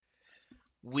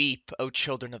Weep, O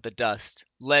children of the dust,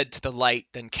 led to the light,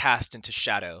 then cast into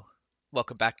shadow.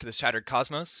 Welcome back to the Shattered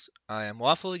Cosmos. I am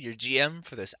Waffle, your GM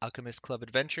for this Alchemist Club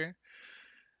adventure.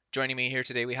 Joining me here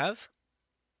today we have...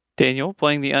 Daniel,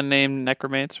 playing the unnamed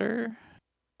necromancer.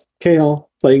 Kale,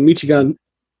 playing Michigan.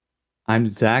 I'm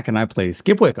Zach, and I play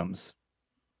Skip Wickham's.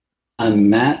 I'm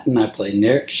Matt, and I play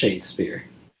Narek Shadespeare.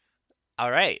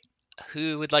 Alright,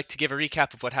 who would like to give a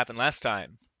recap of what happened last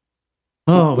time?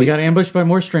 Oh, we got ambushed by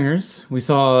more stringers. We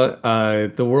saw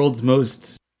the world's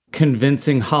most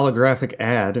convincing holographic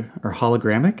ad, or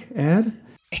hologrammic ad.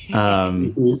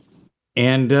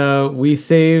 And we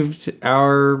saved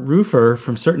our roofer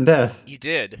from certain death. You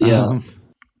did. Yeah.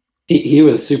 He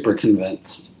was super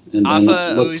convinced. And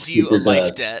Appa owes you a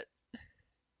life debt.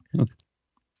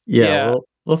 Yeah.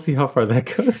 We'll see how far that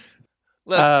goes.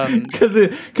 Because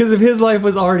if his life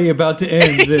was already about to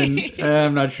end, then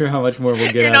I'm not sure how much more we'll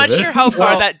get. You're out not of it. sure how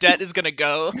far that debt is gonna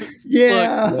go.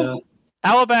 Yeah.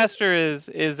 Alabaster is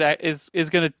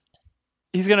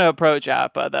gonna approach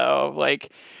Appa though,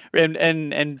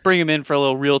 and bring him in for a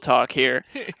little real talk here.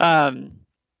 I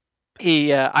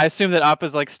assume that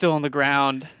Appa's still on the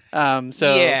ground.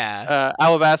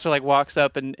 Alabaster walks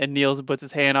up and kneels and puts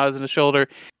his hand on his shoulder.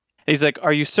 He's like,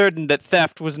 "Are you certain that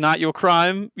theft was not your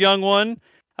crime, young one?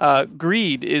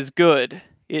 Greed is good.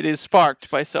 It is sparked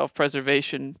by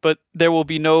self-preservation, but there will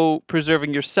be no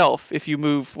preserving yourself if you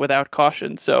move without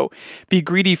caution. So be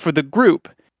greedy for the group,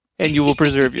 and you will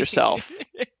preserve yourself."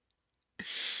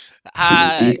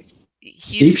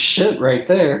 Deep shit right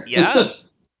there. Yeah.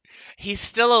 He's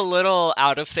still a little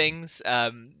out of things.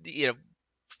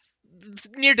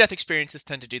 Near-death experiences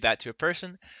tend to do that to a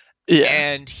person. Yeah.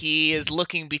 And he is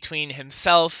looking between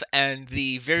himself and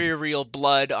the very real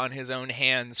blood on his own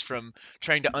hands from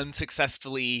trying to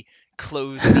unsuccessfully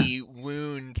close the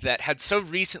wound that had so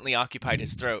recently occupied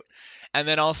his throat. And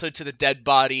then also to the dead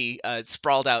body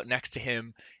sprawled out next to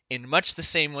him in much the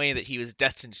same way that he was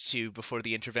destined to before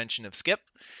the intervention of Skip.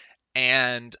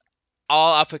 And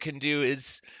all Appa can do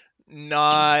is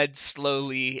nod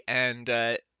slowly and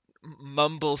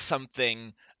mumble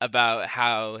something about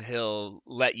how he'll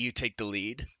let you take the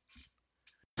lead.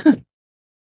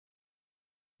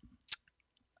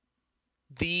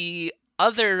 The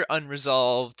other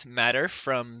unresolved matter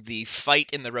from the fight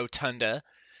in the rotunda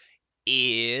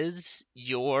is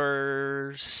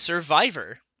your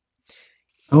survivor.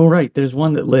 Oh, right. There's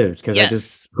one that lived because Yes. I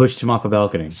just pushed him off a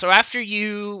balcony. So after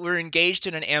you were engaged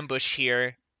in an ambush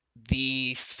here,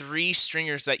 the three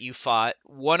stringers that you fought,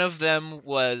 one of them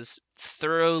was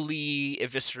thoroughly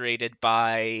eviscerated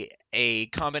by a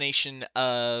combination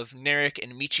of Narek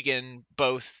and Michigan,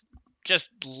 both just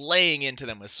laying into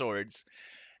them with swords.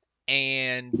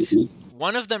 And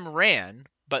one of them ran,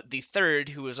 but the third,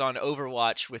 who was on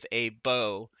overwatch with a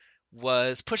bow,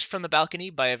 was pushed from the balcony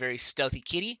by a very stealthy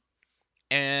kitty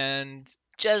and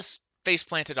just face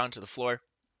planted onto the floor.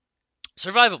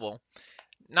 Survivable.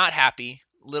 Not happy.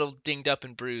 Little dinged up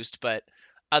and bruised, but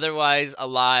otherwise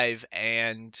alive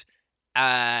and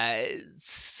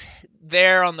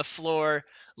there on the floor,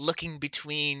 looking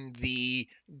between the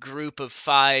group of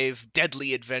 5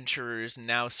 deadly adventurers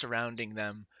now surrounding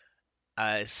them,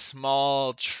 a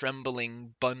small,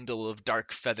 trembling bundle of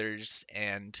dark feathers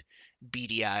and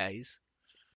beady eyes.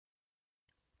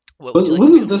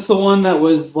 Wasn't this the one that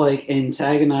was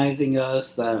antagonizing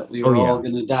us, that we were all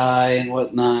gonna die and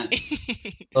whatnot?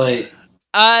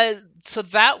 So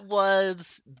that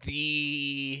was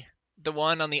the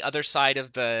one on the other side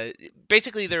of the...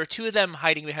 Basically, there were 2 of them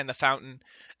hiding behind the fountain,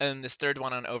 and this third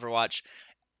one on Overwatch.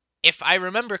 If I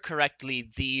remember correctly,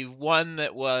 the one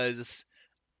that was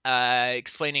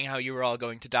explaining how you were all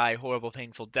going to die horrible,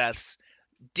 painful deaths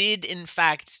did, in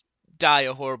fact, die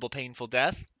a horrible, painful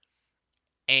death.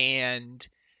 And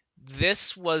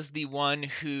this was the one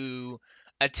who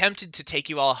attempted to take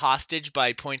you all hostage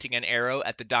by pointing an arrow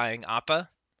at the dying Appa.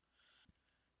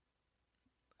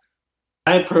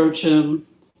 I approach him,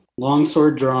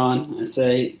 longsword drawn. I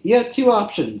say, "You have 2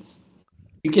 options.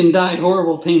 You can die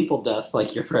horrible, painful death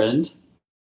like your friend,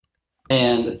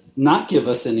 and not give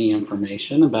us any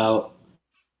information about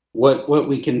what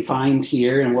we can find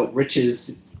here and what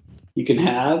riches you can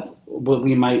have, what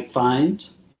we might find.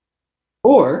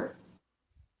 Or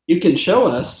you can show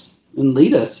us and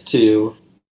lead us to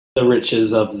the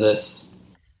riches of this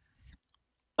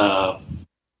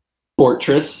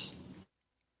fortress,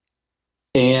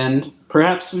 and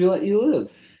perhaps we let you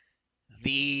live."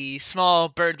 The small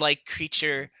bird-like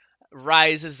creature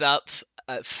rises up,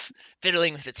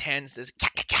 fiddling with its hands, says,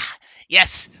 "Ka-ka-ka.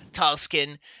 Yes,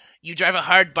 Tallskin, you drive a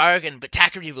hard bargain, but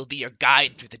Takari will be your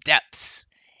guide through the depths.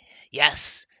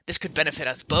 Yes, this could benefit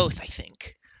us both, I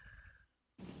think."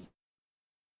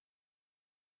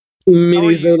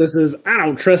 Minnesota says, I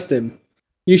don't trust him.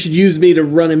 You should use me to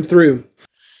run him through.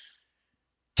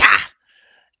 Gah!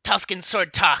 Tuscan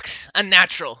sword talks.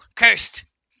 Unnatural. Cursed.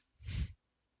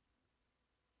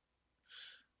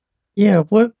 Yeah,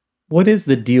 what is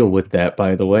the deal with that,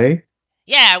 by the way?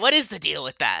 Yeah, what is the deal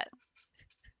with that?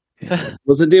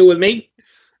 What's the deal with me?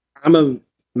 I'm a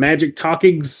magic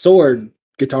talking sword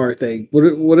guitar thing. What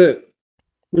do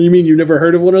you mean you've never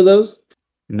heard of one of those?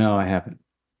 No, I haven't.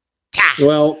 Gah!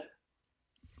 Well,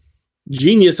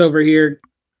 genius over here,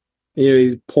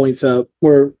 he points up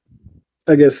where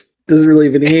I guess doesn't really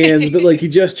have any hands, but like he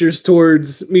gestures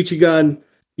towards Michigan.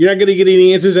 You're not going to get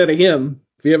any answers out of him.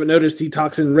 If you haven't noticed, he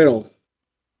talks in riddles.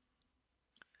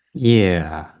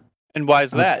 Yeah. And why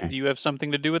is that? Okay. Do you have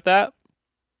something to do with that?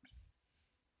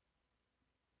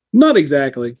 Not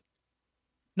exactly.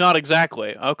 Not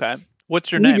exactly. Okay.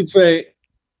 What's your You name? could say,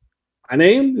 my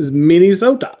name is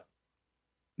Minnesota.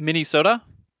 Minnesota?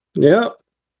 Yeah.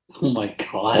 Oh my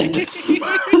god.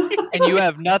 And you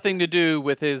have nothing to do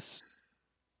with his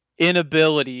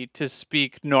inability to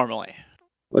speak normally.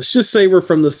 Let's just say we're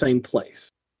from the same place.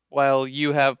 While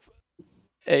you have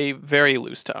a very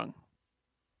loose tongue.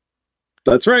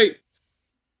 That's right.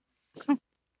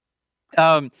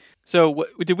 So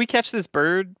did we catch this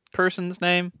bird person's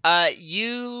name?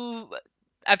 You,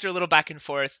 after a little back and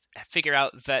forth, figure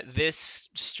out that this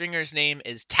stringer's name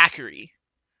is Takuri.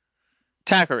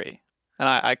 Takuri. And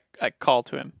I call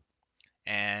to him.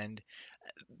 And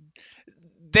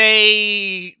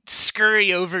they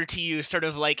scurry over to you, sort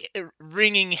of like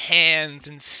wringing hands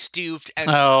and stooped, and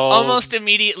almost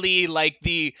immediately, like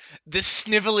the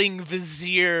sniveling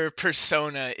vizier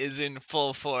persona is in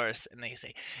full force, and they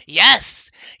say,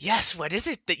 yes, what is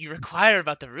it that you require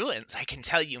about the ruins? I can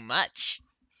tell you much.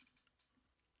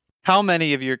 How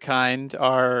many of your kind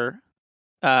are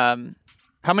how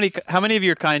many of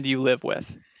your kind do you live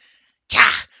with? Yeah,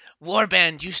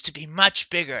 Warband used to be much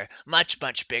bigger, much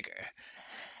bigger.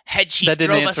 Head Chief That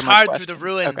didn't drove us answer my hard question. through the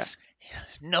ruins.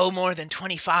 Okay. No more than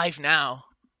 25 now.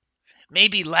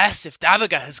 Maybe less if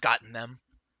Dabaga has gotten them.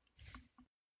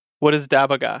 What is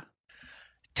Dabaga?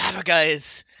 Dabaga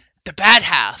is the bad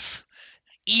half.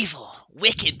 Evil,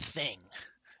 wicked thing.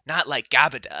 Not like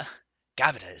Gabada.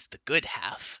 Gabada is the good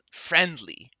half.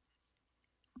 Friendly.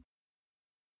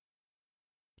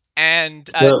 And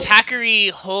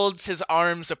Takuri holds his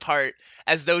arms apart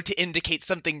as though to indicate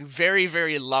something very,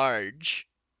 very large.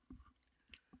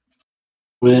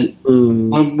 When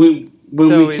we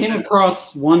came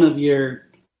across one of your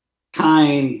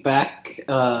kind back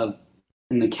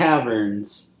in the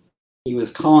caverns, he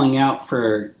was calling out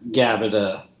for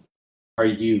Gabada. Are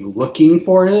you looking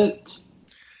for it?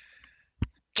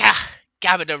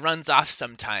 Gabada runs off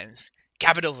sometimes.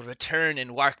 Gabada will return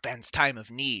in Warkban's time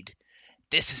of need.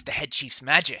 This is the head chief's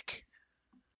magic.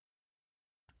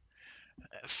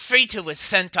 Frida was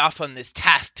sent off on this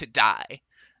task to die.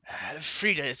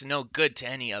 Frida is no good to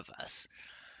any of us.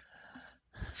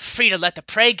 Frida let the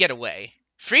prey get away.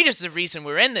 Frida's the reason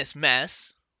we're in this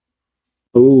mess.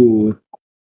 Ooh.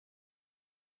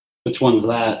 Which one's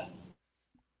that?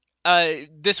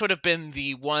 This would have been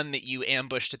the one that you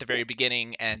ambushed at the very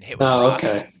beginning and hit with a rock.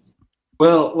 Okay.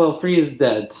 Well, Frida's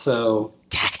dead, so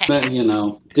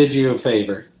did you a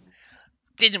favor.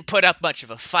 Didn't put up much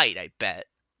of a fight, I bet.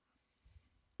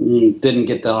 Didn't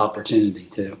get the opportunity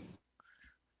to.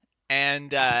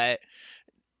 And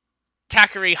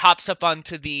Takuri hops up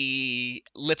onto the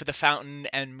lip of the fountain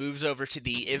and moves over to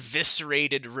the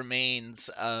eviscerated remains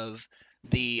of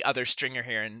the other stringer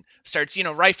here and starts,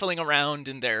 rifling around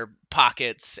in their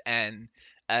pockets and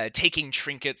taking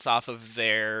trinkets off of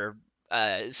their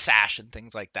sash and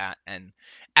things like that and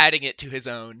adding it to his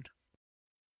own.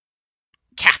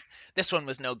 This one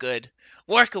was no good.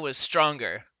 Warka was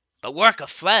stronger, but Warka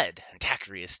fled, and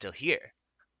Takuri is still here.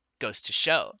 Goes to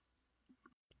show.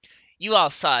 You all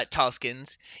saw it,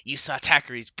 Tallskins. You saw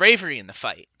Takuri's bravery in the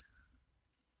fight.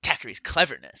 Takuri's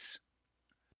cleverness.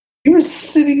 You were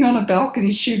sitting on a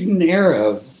balcony shooting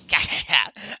arrows.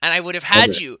 And I would have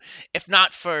had you, if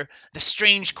not for the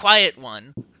strange quiet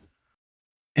one.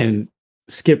 And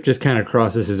Skip just kind of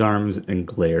crosses his arms and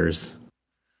glares.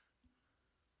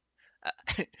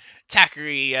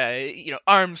 Takuri,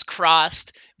 arms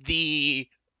crossed, the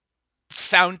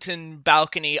fountain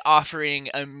balcony offering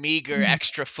a meager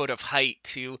extra foot of height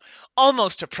to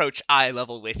almost approach eye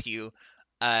level with you.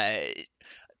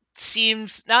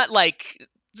 Seems not like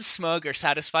smug or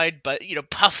satisfied, but,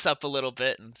 puffs up a little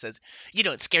bit and says, "You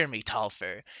don't scare me,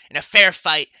 Tallfur. In a fair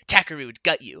fight, Takuri would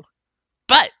gut you.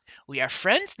 But we are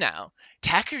friends now.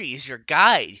 Takuri is your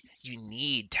guide. You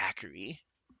need Takuri."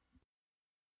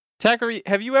 Takari,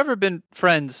 have you ever been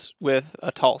friends with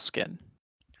a tall skin?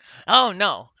 Oh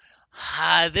no.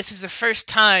 This is the first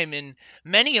time in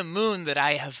many a moon that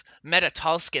I have met a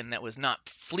tallskin that was not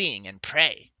fleeing and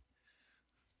prey.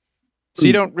 So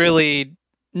you don't really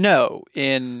know,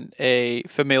 in a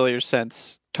familiar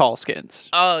sense, tall skins.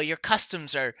 Oh, your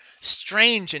customs are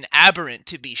strange and aberrant,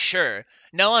 to be sure.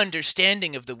 No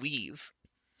understanding of the weave.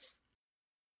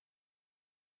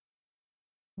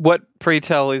 What, pray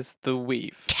tell, is the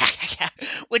weave?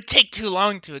 Would take too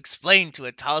long to explain to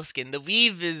a tallskin. The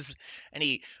weave is, and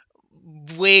he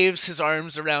waves his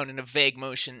arms around in a vague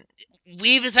motion.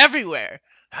 Weave is everywhere.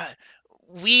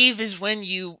 Weave is when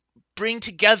you bring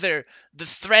together the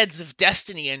threads of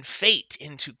destiny and fate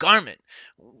into garment.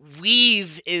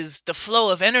 Weave is the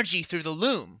flow of energy through the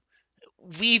loom.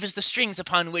 Weave is the strings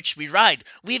upon which we ride.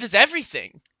 Weave is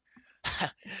everything.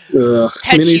 Ugh,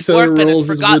 Head Chief Minnesota Workman has rolls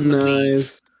his forgotten wooden the weave.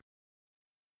 eyes.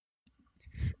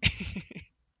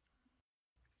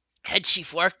 Head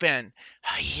Chief Workman,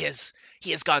 he has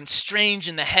gone strange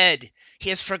in the head. He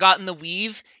has forgotten the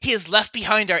weave. He has left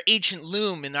behind our ancient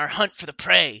loom in our hunt for the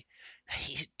prey.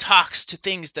 He talks to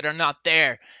things that are not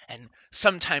there, and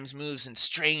sometimes moves in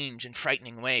strange and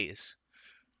frightening ways.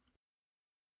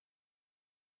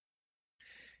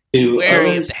 Be Do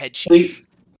wary of others the head chief.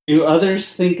 do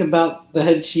others think about the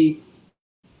head chief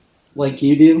like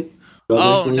you do? Do others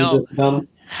Oh believe no. this about him?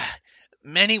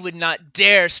 Many would not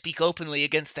dare speak openly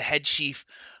against the head chief,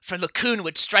 for Lacoon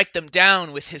would strike them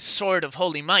down with his sword of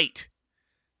holy might.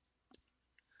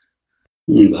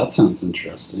 That sounds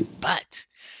interesting. But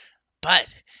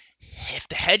if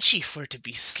the head chief were to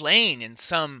be slain in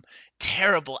some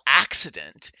terrible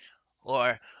accident,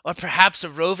 or perhaps a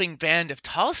roving band of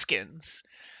Tallskins,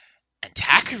 and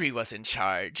Takari was in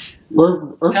charge.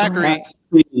 Or Takari. perhaps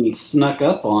being snuck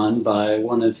up on by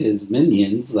one of his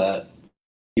minions that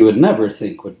you would never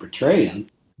think would betray him.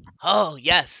 Oh,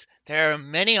 yes, there are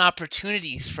many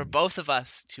opportunities for both of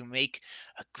us to make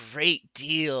a great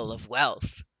deal of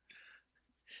wealth.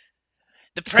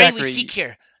 The prey we seek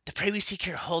here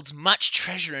holds much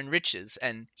treasure and riches,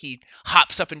 and he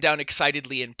hops up and down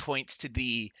excitedly and points to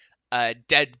the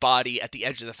dead body at the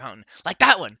edge of the fountain. Like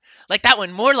that one,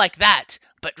 more like that,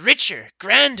 but richer,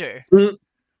 grander.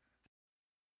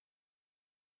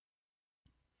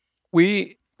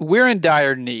 We're in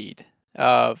dire need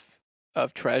of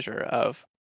treasure, of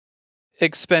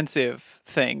expensive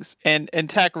things. And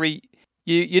Takari,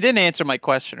 you didn't answer my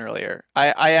question earlier.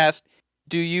 I asked,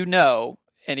 do you know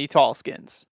any tall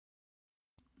skins?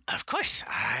 Of course,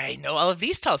 I know all of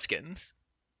these Tallskins.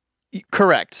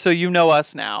 Correct. So you know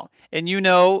us now, and you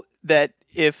know that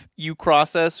if you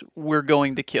cross us, we're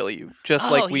going to kill you,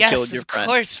 just like we killed your friend. Of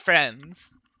course,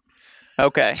 friends.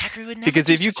 Okay. Takari would never Because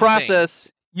do if you such a cross thing. us,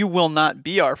 you will not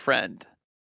be our friend.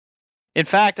 In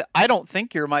fact, I don't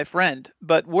think you're my friend,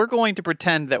 but we're going to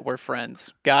pretend that we're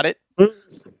friends. Got it?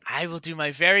 I will do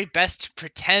my very best to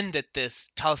pretend at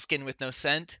this, Tallskin with no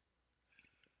scent.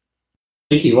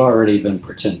 I think you've already been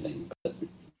pretending. But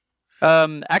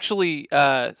Actually,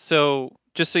 so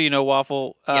just so you know,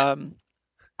 Waffle, Yeah.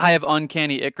 I have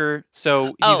uncanny ichor, so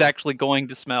he's Oh. actually going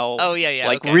to smell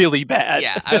Okay. really bad.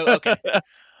 Yeah, okay.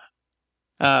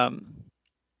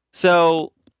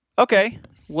 So, okay,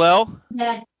 well,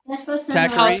 Yeah, let's put some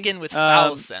Takari, Tallskin with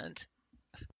foul scent.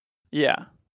 yeah.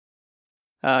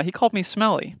 He called me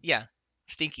smelly. Yeah,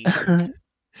 stinky. Takari,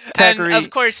 And of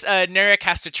course, Narek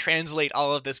has to translate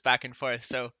all of this back and forth.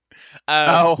 So,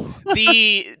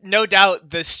 no doubt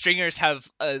the stringers have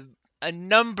a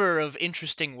number of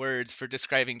interesting words for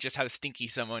describing just how stinky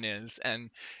someone is, and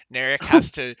Narek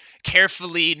has to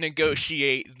carefully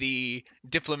negotiate the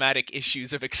diplomatic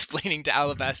issues of explaining to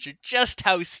Alabaster just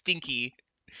how stinky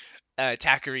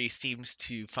Takari seems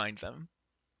to find them.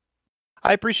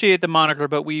 I appreciate the moniker,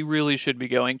 but we really should be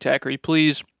going. Takari,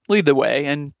 please lead the way,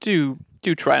 and do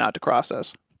try not to cross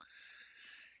us.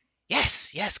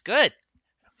 Yes, good.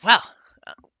 Well,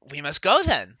 we must go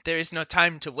then. There is no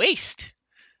time to waste.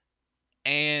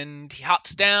 And he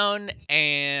hops down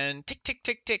and tick, tick,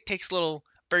 tick, tick, takes little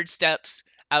bird steps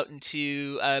out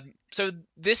into... so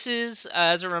this is,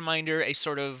 as a reminder, a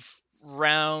sort of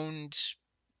round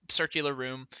circular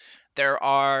room. There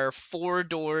are 4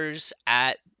 doors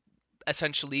at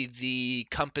essentially the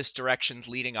compass directions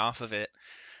leading off of it.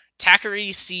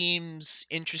 Takari seems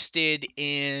interested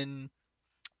in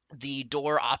the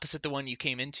door opposite the one you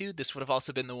came into. This would have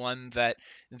also been the one that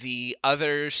the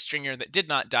other stringer that did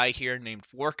not die here, named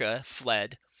Worka,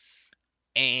 fled,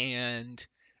 and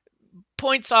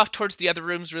points off towards the other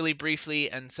rooms really briefly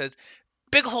and says,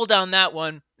 "Big hole down that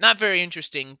one, not very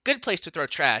interesting, good place to throw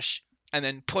trash," and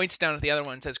then points down at the other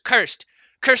one and says, Cursed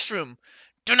room,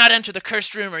 Do not enter the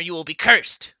cursed room or you will be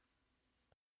cursed.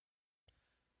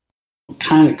 What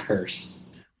kind of curse?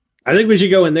 I think we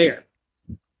should go in there.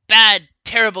 Bad,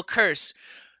 terrible curse.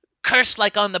 Curse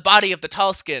like on the body of the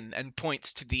Tallskin, and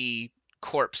points to the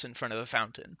corpse in front of the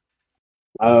fountain.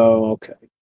 Oh, okay.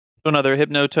 Another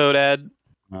Hypnotoad ad.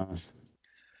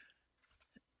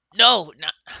 No,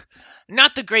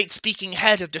 not the great speaking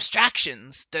head of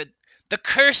distractions. The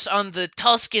curse on the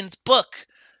Tallskin's book.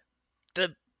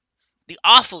 The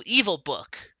awful, evil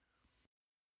book.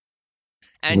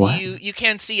 And What? you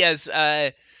can see as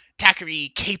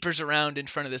Takari capers around in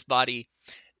front of this body.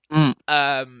 Mm.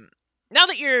 Now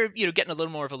that you're getting a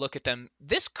little more of a look at them,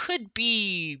 this could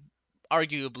be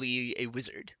arguably a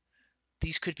wizard.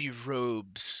 These could be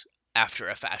robes after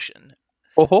a fashion.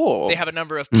 Oh, They have a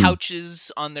number of Hmm.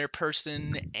 pouches on their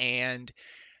person, and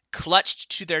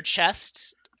clutched to their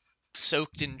chest,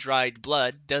 soaked in dried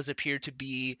blood, does appear to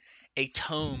be a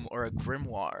tome or a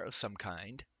grimoire of some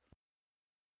kind.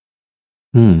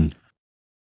 Hmm.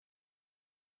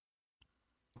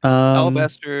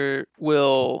 Alabaster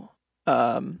will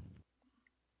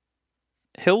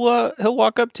he'll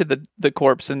walk up to the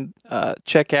corpse and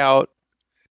check out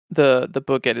the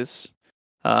book at his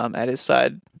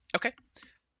side.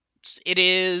 It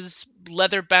is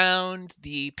leather bound.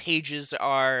 The pages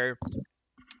are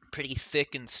pretty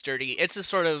thick and sturdy. It's a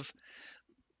sort of,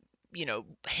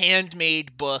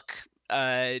 handmade book.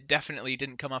 Definitely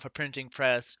didn't come off a printing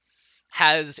press.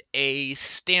 Has a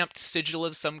stamped sigil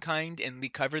of some kind in the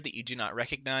cover that you do not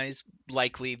recognize.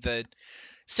 Likely the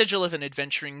sigil of an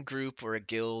adventuring group or a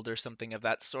guild or something of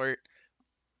that sort.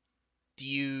 Are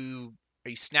you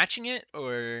snatching it,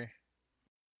 or?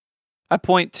 I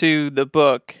point to the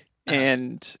book Uh-huh.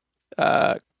 and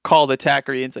call the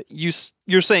Takari and say,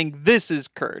 "You're saying this is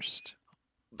cursed."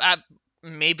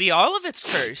 Maybe all of it's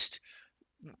cursed.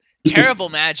 Terrible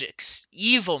magics,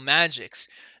 evil magics,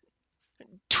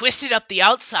 twisted up the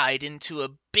outside into a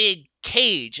big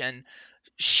cage and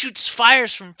shoots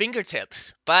fires from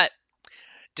fingertips. But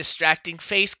distracting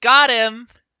face got him,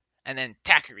 and then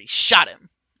Takari shot him.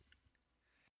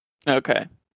 Okay,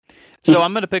 so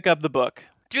I'm gonna pick up the book.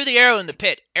 Threw the arrow in the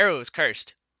pit. Arrow is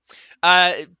cursed.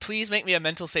 Please make me a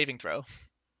mental saving throw.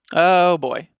 Oh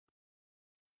boy.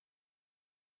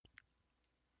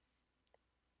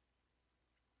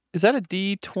 Is that a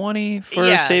D20 for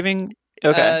Yeah. saving?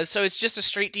 Okay. So it's just a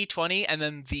straight D20, and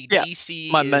then the Yeah,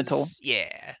 DC my is mental.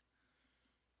 Yeah.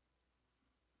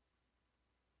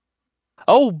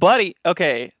 Oh, buddy.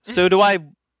 Okay. So do I?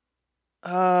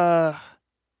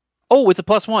 Oh, it's a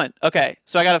 +1. Okay,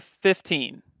 so I got a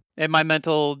 15, and my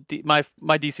mental my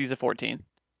DC is a 14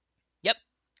 Yep.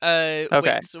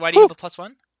 Okay. Wait. So why do you have a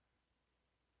 +1?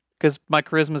 because my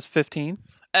charisma is 15.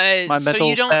 My So mental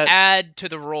you don't stat- add to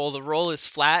the roll. The roll is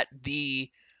flat.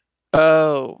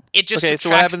 Oh. It just Okay, subtracts so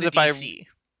what happens the if I DC.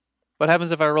 what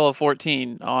happens if I roll a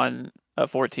 14 on a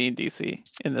 14 DC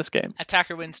in this game?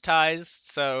 Attacker wins ties.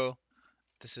 So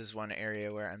this is one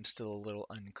area where I'm still a little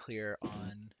unclear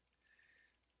on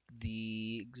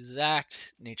the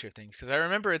exact nature of things, because I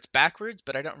remember it's backwards,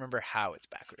 but I don't remember how it's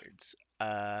backwards.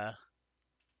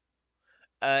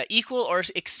 Equal or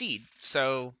exceed.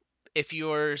 So if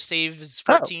your save is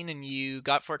 14 and you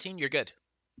got 14, you're good.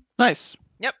 Nice.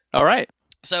 Yep. All right.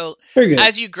 So Very good.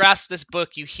 as you grasp this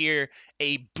book, you hear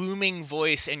a booming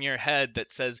voice in your head that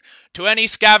says, "To any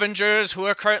scavengers who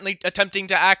are currently attempting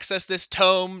to access this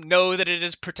tome, know that it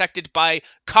is protected by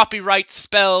copyright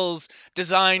spells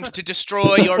designed to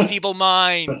destroy your feeble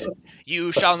mind.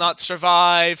 You shall not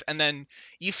survive." And then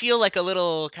you feel like a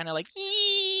little kind of like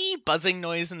buzzing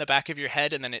noise in the back of your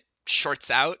head, and then it shorts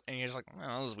out, and you're just like, "Oh,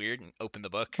 that was weird," and open the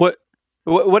book. What?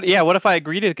 Yeah. What if I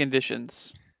agree to the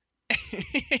conditions?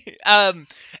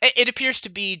 It appears to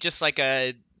be just like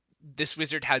this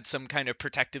wizard had some kind of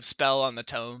protective spell on the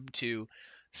tome to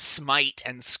smite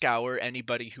and scour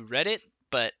anybody who read it,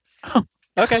 but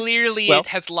Okay. clearly Well. it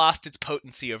has lost its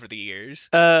potency over the years.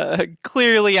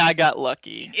 Clearly I got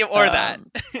lucky. Or that.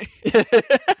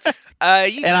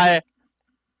 And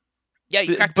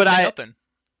you cracked but this thing I- open.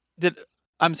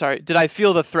 I'm sorry. Did I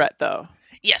feel the threat though?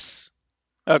 Yes.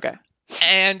 Okay.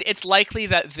 And it's likely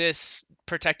that this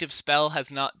protective spell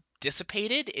has not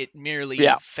dissipated. It merely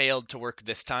failed to work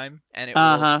this time, and it'll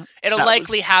That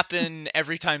likely happen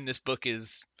every time this book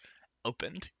is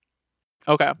opened.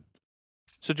 Okay.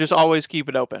 So just always keep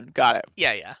it open. Got it.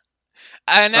 Yeah.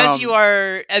 And as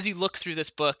you look through this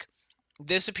book,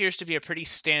 this appears to be a pretty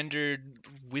standard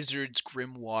wizard's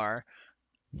grimoire,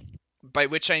 by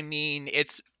which I mean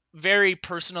it's very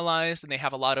personalized, and they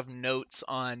have a lot of notes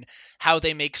on how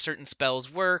they make certain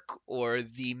spells work or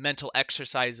the mental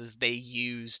exercises they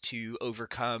use to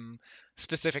overcome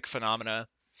specific phenomena.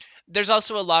 There's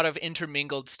also a lot of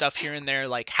intermingled stuff here and there,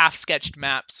 like half-sketched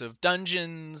maps of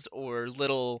dungeons or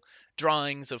little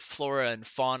drawings of flora and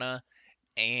fauna,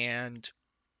 and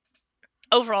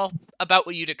overall, about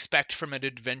what you'd expect from an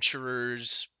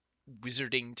adventurer's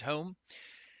wizarding tome.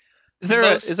 Is there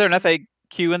an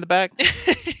FAQ in the back?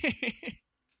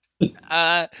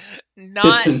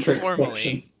 Not Tips and tricks formally.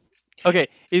 section. Okay,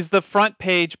 is the front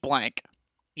page blank?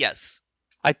 Yes.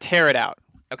 I tear it out.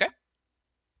 Okay.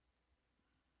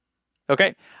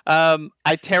 Okay.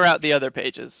 I tear out the other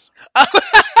pages.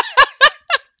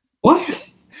 What?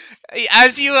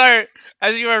 As you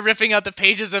are ripping out the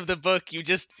pages of the book, you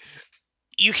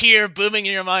hear booming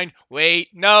in your mind, wait,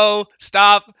 no,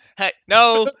 stop, hey,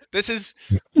 no, this is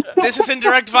in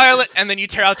direct violence, and then you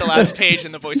tear out the last page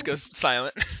and the voice goes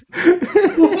silent.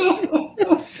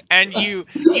 And you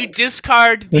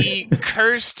discard the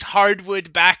cursed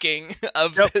hardwood backing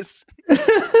of this.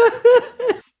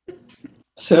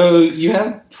 So you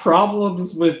have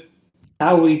problems with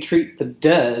how we treat the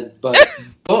dead, but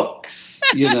books,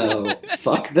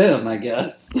 fuck them, I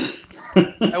guess.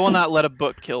 I will not let a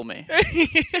book kill me.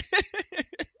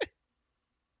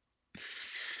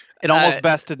 It almost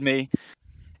bested me,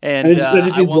 and that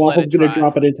just I means won't let Waffle's it going to try.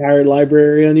 drop an entire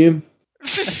library on you.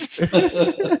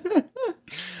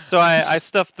 So I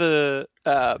stuffed the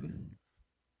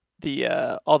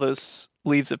all those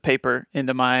leaves of paper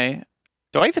into my.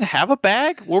 Do I even have a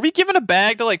bag? Were we given a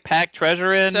bag to like pack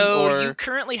treasure in? So or... you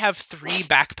currently have 3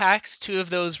 backpacks. 2 of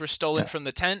those were stolen from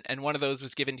the tent, and one of those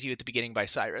was given to you at the beginning by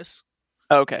Cyrus.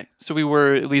 Okay, so we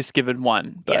were at least given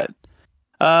one. But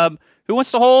who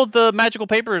wants to hold the magical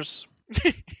papers?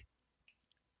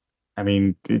 I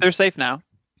mean, They're safe now.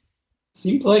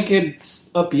 Seems like it's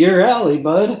up your alley,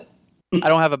 bud. I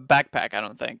don't have a backpack. I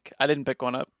don't think I didn't pick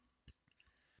one up.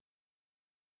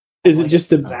 Is it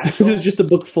just a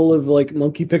book full of like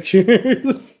monkey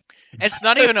pictures? It's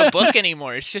not even a book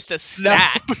anymore. It's just a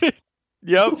stack.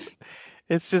 Yep.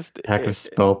 It's just pack of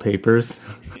spell papers.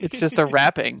 It's just a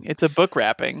wrapping. It's a book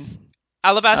wrapping.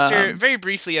 Alabaster, very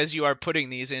briefly, as you are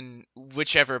putting these in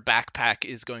whichever backpack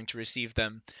is going to receive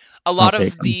them, a lot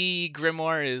of the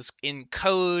grimoire is in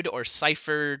code or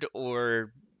ciphered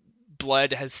or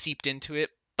blood has seeped into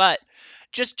it, but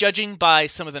just judging by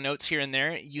some of the notes here and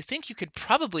there, you think you could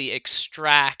probably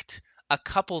extract a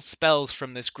couple spells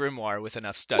from this grimoire with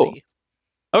enough study.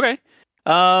 Cool. Okay.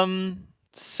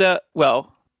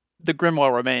 The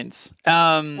grimoire remains.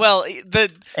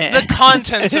 The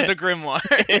contents of the grimoire.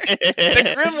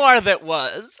 The grimoire that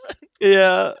was.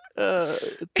 Yeah.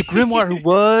 The grimoire who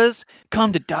was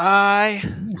come to die.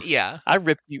 Yeah. I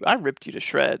ripped you to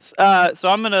shreds. So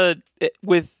I'm gonna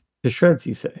with to shreds,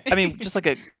 you say? I mean, just like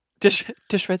a to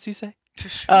shreds, you say? To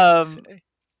shreds, you say.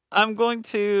 I'm gonna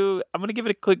give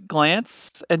it a quick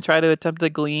glance and try to attempt to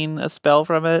glean a spell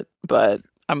from it, but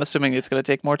I'm assuming it's gonna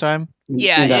take more time.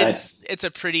 Yeah, it's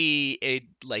a pretty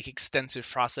extensive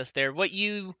process there. What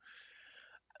you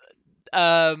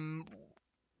would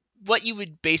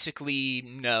basically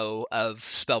know of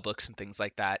spell books and things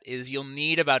like that is you'll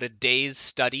need about a day's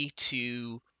study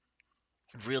to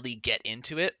really get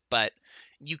into it, but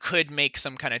you could make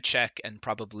some kind of check and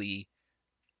probably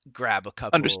grab a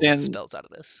couple spells out of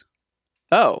this.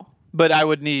 Oh, but I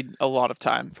would need a lot of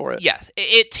time for it. Yeah,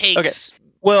 it takes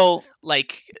a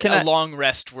long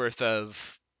rest worth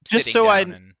of sitting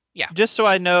down. Just so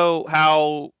I know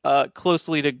how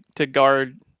closely to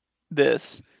guard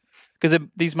this, because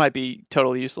these might be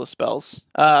totally useless spells.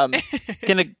 Can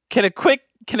a quick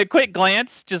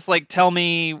glance just tell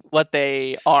me what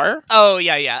they are? Oh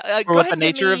yeah. Or what the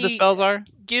nature of the spells are?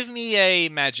 Give me a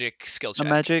magic skill check. A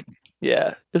magic.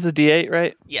 Yeah, it's a D8,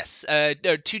 right? Yes.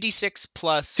 2d6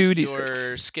 plus 2d6.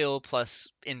 Your skill plus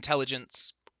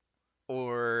intelligence,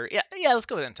 or yeah. Let's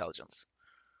go with intelligence.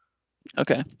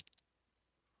 Okay.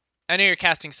 I know your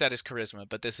casting stat is charisma,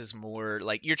 but this is more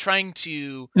you're trying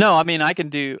to. No, I mean I can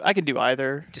do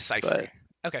either. Decipher.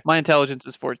 Okay. My intelligence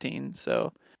is 14,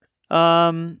 so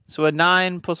so a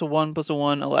 9 plus a 1 plus a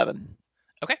 1, 11.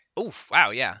 Okay. Oh wow,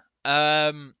 yeah.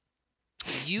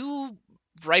 You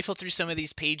rifle through some of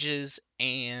these pages,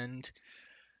 and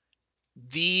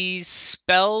the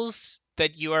spells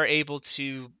that you are able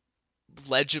to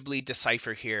legibly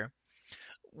decipher here,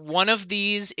 one of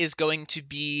these is going to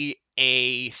be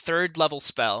a 3rd level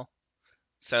spell,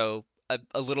 so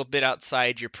a little bit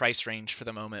outside your price range for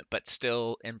the moment, but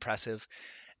still impressive.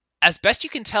 As best you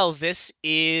can tell, this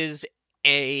is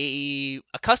a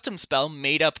custom spell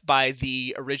made up by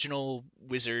the original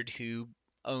wizard who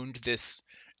owned this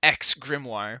X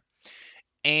grimoire,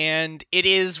 and it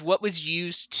is what was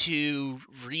used to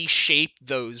reshape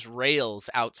those rails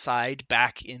outside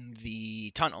back in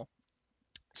the tunnel.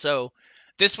 So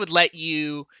this would let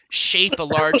you shape a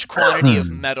large quantity of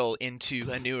metal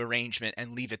into a new arrangement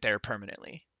and leave it there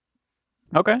permanently.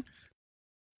 Okay.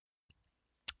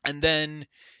 And then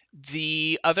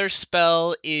the other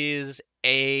spell is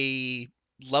a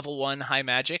level 1 high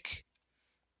magic.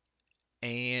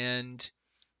 And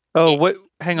Oh,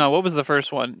 hang on. What was the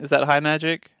first one? Is that high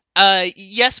magic?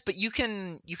 yes, but you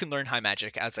can learn high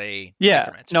magic as a Yeah.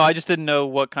 necromancer. No, I just didn't know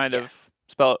what kind of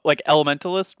spell. Like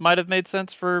elementalist might have made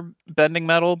sense for bending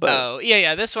metal, but Oh,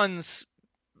 yeah. This one's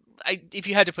if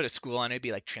you had to put a school on it, it'd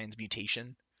be like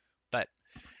transmutation. But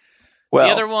well,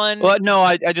 the other one, well, no,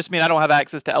 I just mean I don't have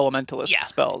access to elementalist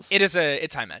spells.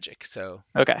 it's high magic, so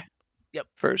Okay. Yep.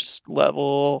 First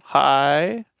level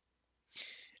high.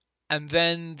 And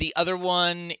then the other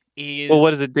one is Well,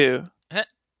 what does it do?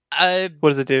 What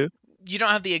does it do? You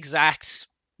don't have the exact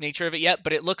nature of it yet,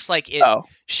 but it looks like it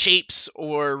shapes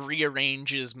or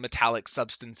rearranges metallic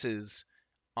substances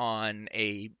on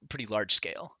a pretty large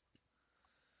scale.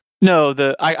 No,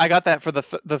 I got that for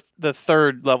the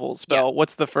third level spell. Yeah.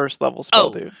 What's the first level spell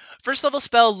do? First level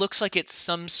spell looks like it's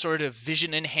some sort of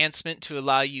vision enhancement to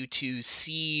allow you to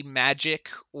see magic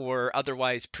or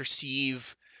otherwise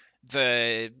perceive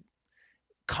the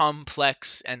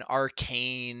complex and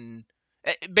arcane.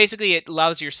 Basically, it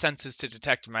allows your senses to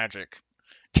detect magic.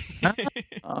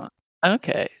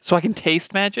 Okay, so I can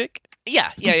taste magic?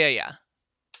 Yeah.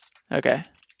 Okay.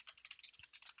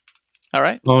 All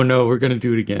right. Oh no, we're gonna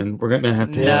do it again. We're gonna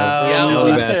have to have No.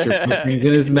 Ellie Bastard put things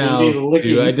in his mouth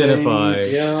to identify.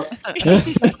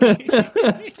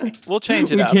 We'll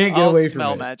change it we up. Can't get I'll away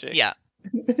smell from it. magic. Yeah.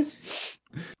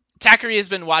 Takari has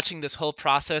been watching this whole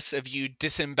process of you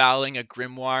disemboweling a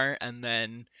grimoire and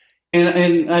then.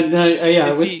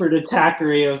 I whispered to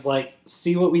Takari, I was like,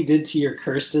 "See what we did to your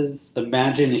curses?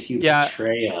 Imagine if you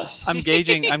betray us." I'm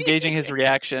gauging his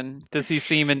reaction. Does he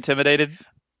seem intimidated?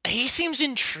 He seems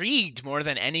intrigued more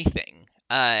than anything.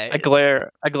 I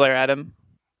glare at him.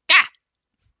 Ah!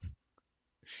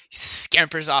 He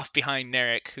scampers off behind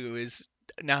Narek, who is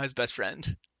now his best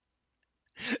friend.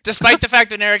 Despite the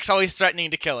fact that Narek's always threatening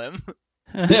to kill him.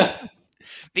 Yeah.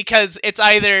 Because it's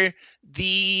either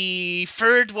the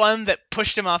furred one that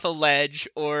pushed him off a ledge,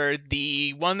 or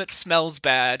the one that smells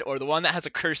bad, or the one that has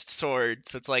a cursed sword.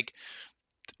 So it's like,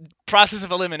 process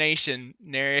of elimination,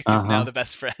 Narek is now the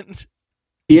best friend.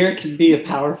 Pierre can be a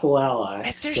powerful ally.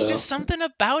 There's just something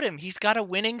about him. He's got a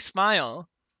winning smile.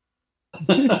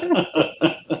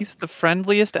 He's the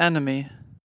friendliest enemy.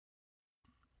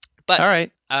 But all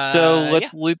right, so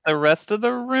let's loot the rest of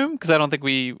the room, because I don't think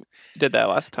we did that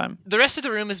last time. The rest of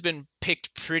the room has been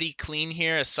picked pretty clean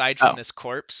here, aside from this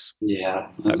corpse. Yeah.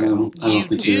 Okay.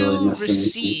 You do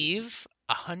receive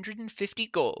 150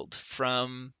 gold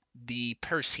from the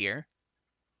purse here.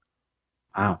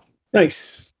 Wow.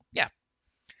 Nice. Yeah.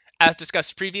 As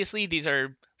discussed previously, these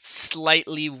are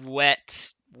slightly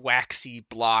wet, waxy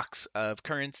blocks of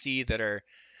currency that are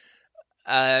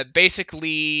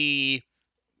basically,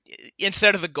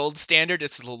 instead of the gold standard,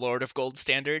 it's the Lord of Gold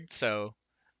standard. So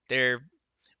they're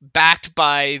backed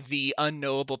by the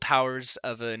unknowable powers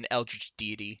of an eldritch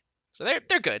deity. So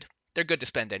they're good. They're good to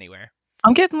spend anywhere.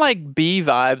 I'm getting like B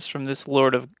vibes from this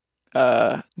Lord of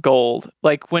Gold.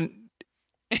 Like when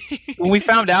we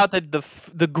found out that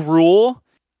the gruel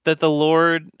that the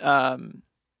Lord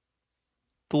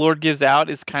gives out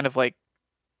is kind of like,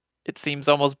 it seems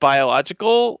almost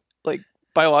biologically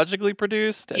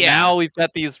produced. And now we've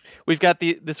got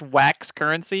this wax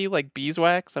currency, like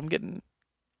beeswax. I'm getting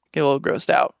a little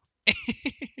grossed out.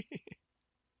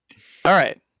 All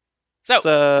right.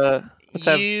 So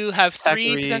you have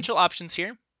three potential options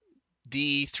here.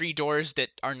 The 3 doors that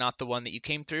are not the one that you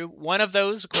came through. One of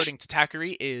those, according to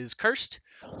Takari, is cursed.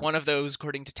 One of those,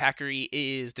 according to Takari,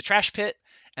 is the trash pit.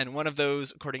 And one of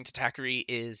those, according to Takari,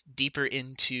 is deeper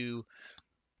into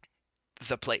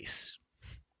the place.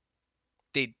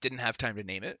 They didn't have time to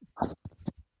name it.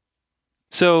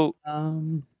 So,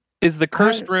 is the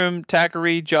cursed room,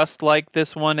 Takari, just like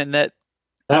this one, and that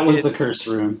was the cursed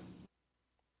room?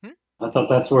 I thought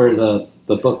that's where the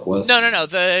book was. No.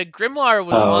 The grimoire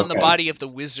was on the body of the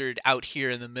wizard out here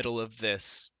in the middle of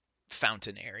this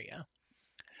fountain area.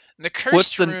 In the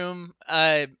cursed room,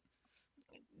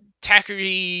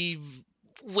 Takari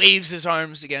waves his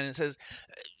arms again and says,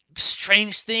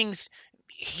 "Strange things.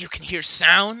 You can hear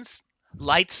sounds,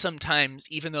 lights sometimes,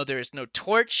 even though there is no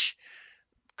torch.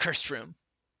 Cursed room.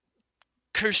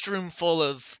 Cursed room full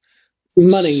of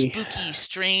money, spooky,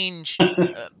 strange,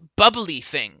 bubbly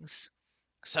things.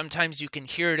 Sometimes you can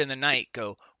hear it in the night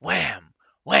go wham,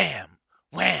 wham,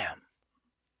 wham.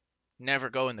 Never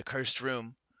go in the cursed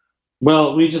room.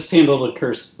 Well, we just handled a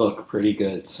cursed book pretty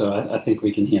good, so I think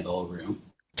we can handle a room.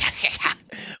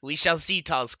 We shall see,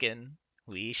 Tallskin.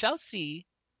 We shall see.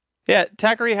 Yeah,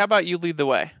 Takari, how about you lead the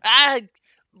way?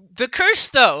 The curse,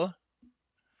 though.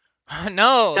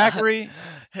 No. Takari,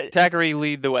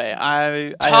 lead the way. I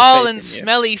have Tall faith and in you.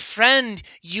 smelly friend,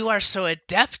 you are so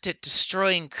adept at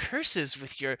destroying curses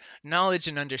with your knowledge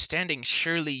and understanding.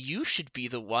 Surely you should be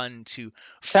the one to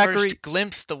first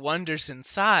glimpse the wonders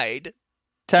inside.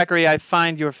 Takari, I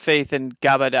find your faith in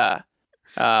Gabada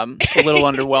a little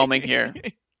underwhelming here.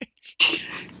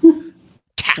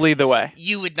 Lead the way.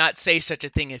 You would not say such a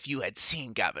thing if you had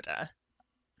seen Gabada.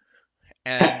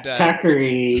 And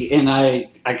Takari and I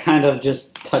kind of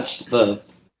just touched the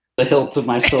hilt of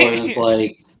my sword and was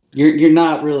like, you're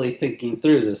not really thinking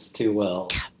through this too well.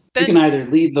 You can either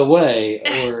lead the way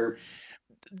or...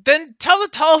 Then tell the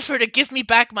Tallfer to give me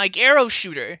back my arrow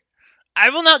shooter.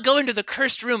 I will not go into the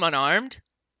cursed room unarmed.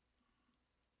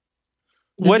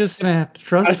 You're just gonna have to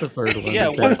trust the third one. Yeah,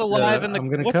 what's alive in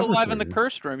the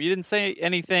cursed room? You didn't say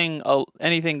anything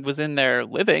was in there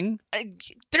living.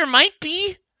 There might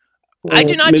be. I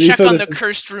do not check on the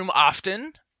cursed room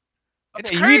often. It's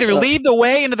cursed. You either lead the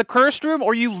way into the cursed room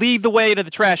or you lead the way into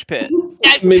the trash pit.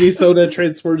 Minnesota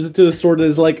transforms into a sword that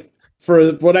is like,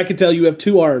 for what I can tell, you have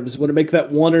 2 arms. Would it make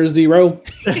that 1 or 0?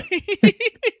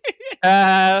 Fine.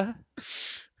 Yeah,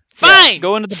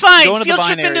 go into Field the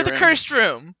trip into the room. cursed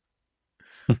room.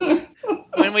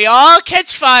 When we all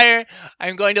catch fire,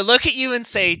 I'm going to look at you and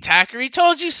say, Takari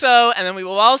told you so, and then we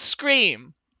will all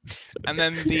scream. And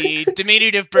then the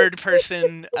diminutive bird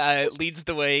person leads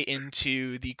the way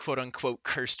into the quote-unquote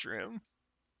cursed room.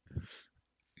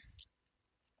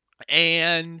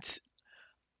 And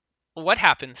what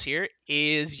happens here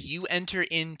is you enter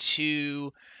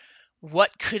into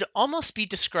what could almost be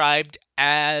described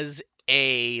as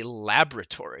a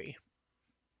laboratory.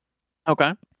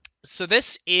 Okay. So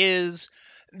this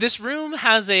room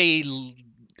has a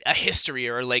history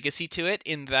or a legacy to it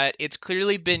in that it's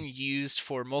clearly been used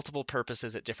for multiple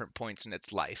purposes at different points in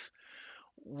its life.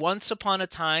 Once upon a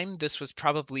time, this was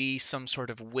probably some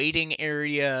sort of waiting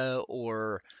area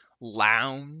or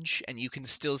lounge, and you can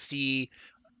still see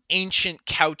ancient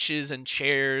couches and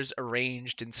chairs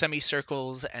arranged in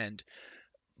semicircles and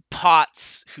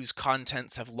pots whose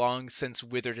contents have long since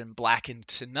withered and blackened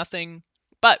to nothing.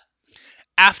 But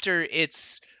after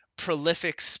its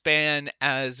prolific span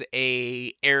as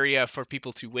a area for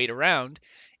people to wait around,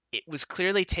 it was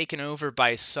clearly taken over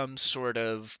by some sort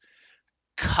of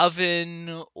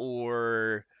coven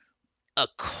or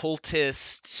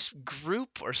occultist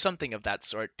group or something of that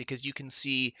sort, because you can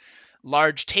see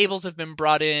large tables have been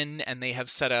brought in and they have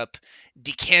set up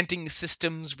decanting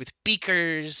systems with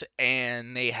beakers,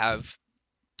 and they have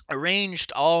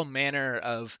arranged all manner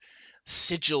of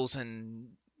sigils and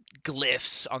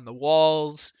glyphs on the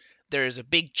walls. There is a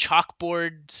big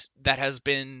chalkboard that has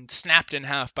been snapped in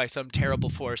half by some terrible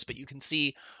force, but you can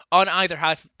see on either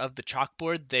half of the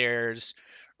chalkboard there's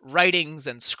writings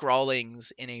and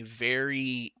scrawlings in a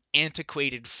very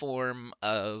antiquated form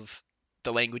of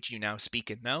the language you now speak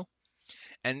and know,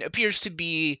 and appears to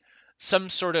be some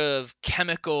sort of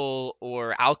chemical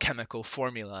or alchemical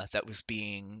formula that was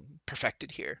being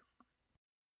perfected here.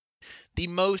 The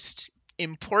most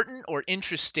important or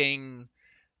interesting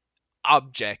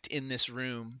object in this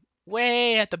room,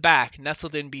 way at the back,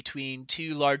 nestled in between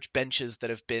 2 large benches that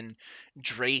have been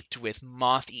draped with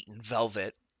moth-eaten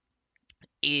velvet,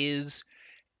 is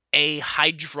a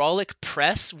hydraulic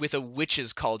press with a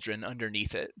witch's cauldron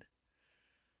underneath it.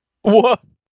 What?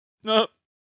 No.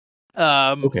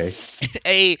 Okay.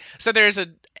 So there's a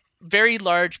very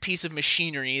large piece of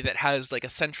machinery that has like a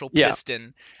central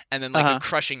piston and then like a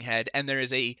crushing head, and there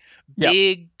is a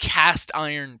big cast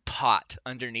iron pot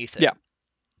underneath it.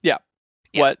 Yeah.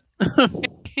 What?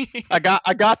 I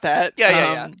got that.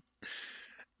 Yeah.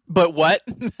 But what?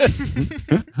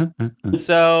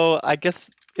 So I guess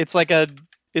it's a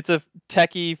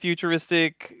techie,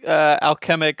 futuristic,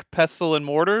 alchemic pestle and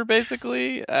mortar,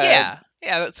 basically. Yeah,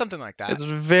 that's something like that. It's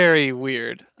very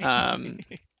weird. Yeah.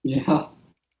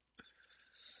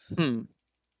 And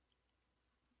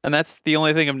that's the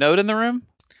only thing of note in the room?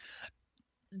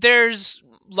 There's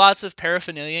lots of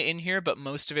paraphernalia in here, but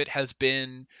most of it has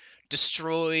been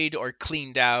destroyed or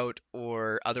cleaned out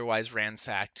or otherwise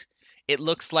ransacked. It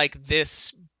looks like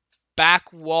this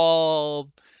back wall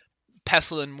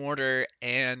pestle and mortar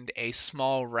and a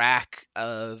small rack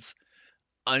of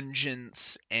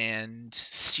unguents and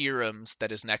serums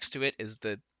that is next to it is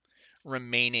the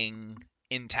remaining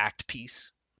intact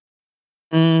piece.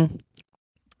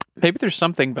 Maybe there's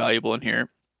something valuable in here.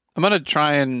 I'm gonna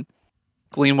try and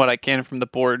glean what I can from the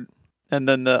board and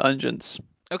then the unguents.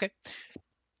 Okay.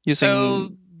 Using So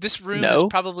this room is no.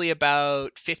 probably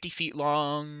about 50 feet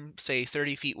long, say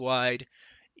 30 feet wide.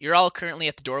 You're all currently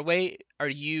at the doorway. Are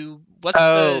you? What's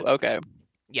the? Okay.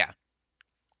 Yeah.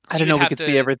 I So didn't you'd know we have could to.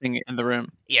 see everything in the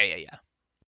room. Yeah.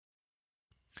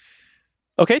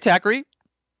 Okay, Takri,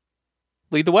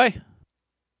 lead the way.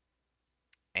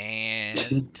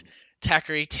 And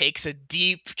Takari takes a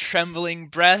deep, trembling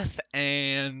breath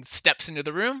and steps into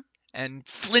the room and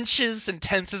flinches and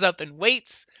tenses up and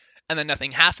waits, and then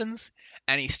nothing happens,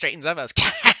 and he straightens up as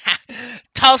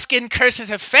tall skin curses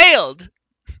have failed.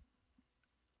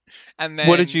 And then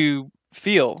What did you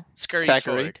feel, scurries Takari?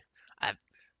 forward. I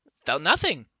felt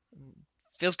nothing.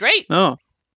 Feels great. Oh,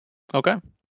 okay.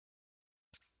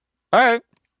 All right.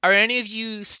 Are any of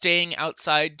you staying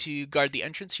outside to guard the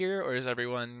entrance here, or is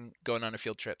everyone going on a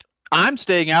field trip? I'm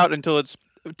staying out until it's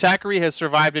Takari has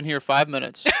survived in here 5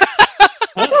 minutes.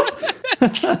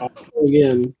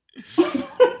 Again. I'm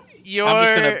just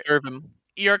gonna observe him.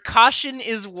 Your caution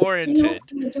is warranted.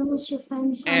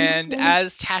 And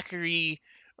as Takari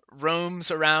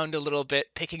roams around a little bit,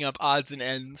 picking up odds and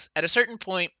ends, at a certain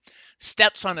point,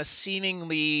 steps on a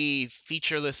seemingly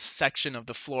featureless section of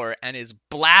the floor and is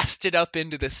blasted up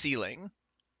into the ceiling.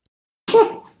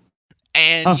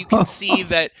 And you can see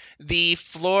that the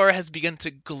floor has begun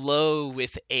to glow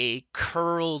with a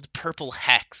curled purple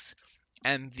hex,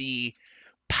 and the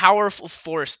powerful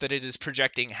force that it is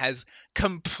projecting has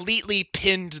completely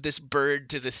pinned this bird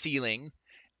to the ceiling.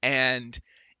 And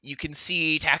you can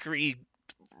see Takari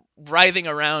writhing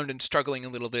around and struggling a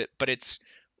little bit, but it's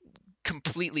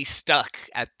completely stuck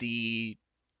at the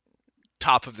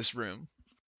top of this room.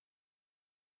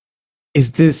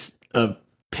 Is this a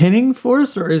pinning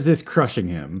force or is this crushing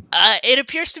him? It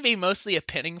appears to be mostly a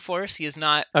pinning force. He is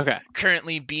not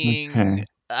currently being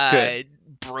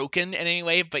broken in any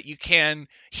way, but you can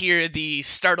hear the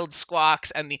startled squawks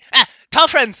and the tell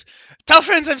friends,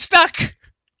 I'm stuck.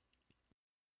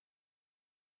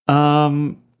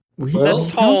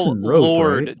 That's tall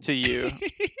lord to you.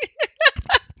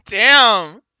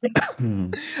 Damn.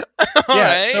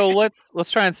 Yeah, so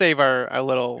let's try and save our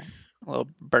little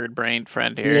bird-brained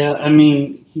friend here. Yeah, I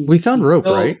mean, we found rope,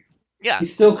 right? Yeah, he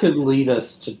still could lead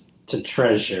us to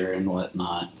treasure and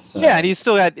whatnot. So. Yeah, and he's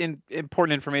still got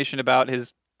important information about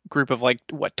his group of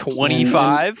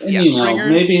 25 and, you know,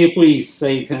 maybe if we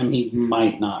save him, he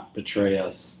might not betray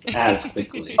us as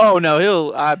quickly. Oh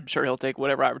no, I'm sure he'll take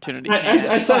whatever opportunity.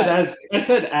 I said as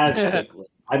quickly.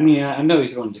 I mean, I know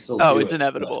he's going to still. Oh, it's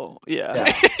inevitable. Yeah.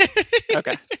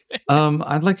 Okay.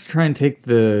 I'd like to try and take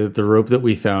the rope that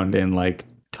we found and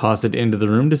toss it into the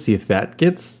room to see if that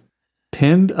gets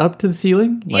pinned up to the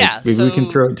ceiling. Maybe we can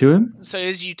throw it to him. So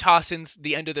as you toss in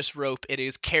the end of this rope, it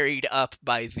is carried up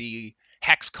by the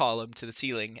hex column to the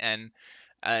ceiling, and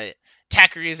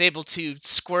Takari is able to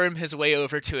squirm his way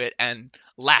over to it and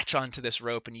latch onto this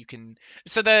rope, and you can.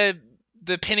 So the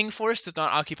pinning force does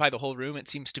not occupy the whole room. It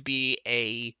seems to be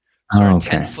a sort of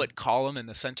 10-foot column in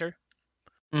the center.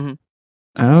 Mm-hmm.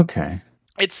 Okay.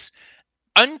 It's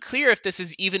unclear if this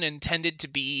is even intended to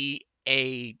be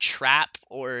a trap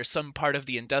or some part of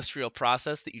the industrial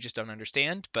process that you just don't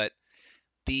understand, but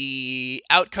the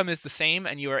outcome is the same,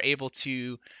 and you are able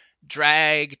to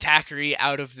drag Takari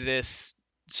out of this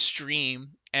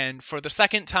stream, and for the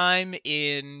second time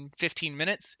in 15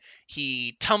 minutes,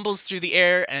 he tumbles through the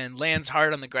air and lands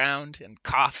hard on the ground and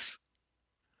coughs.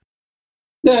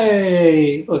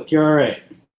 Hey, look, you're all right.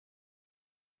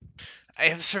 I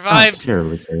have survived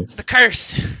the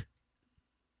curse.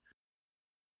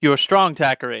 You're strong,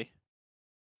 Takari.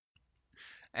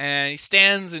 And he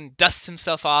stands and dusts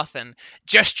himself off and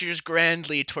gestures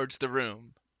grandly towards the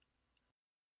room.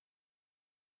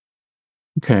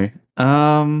 Okay.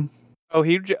 No.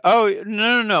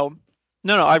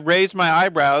 I raised my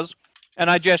eyebrows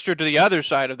and I gestured to the other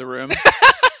side of the room.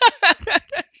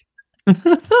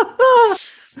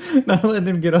 Not letting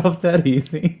him get off that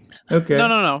easy. Okay.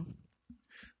 No.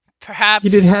 Perhaps you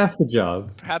did half the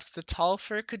job. Perhaps the tall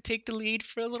fur could take the lead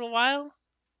for a little while.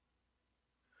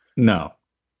 No.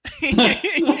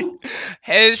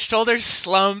 His shoulders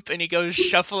slump and he goes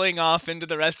shuffling off into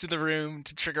the rest of the room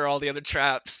to trigger all the other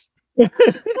traps.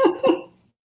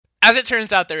 As it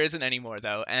turns out, there isn't any more,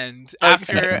 though, and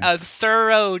after a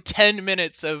thorough 10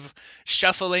 minutes of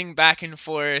shuffling back and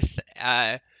forth,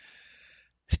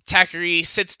 Takari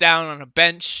sits down on a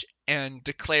bench and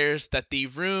declares that the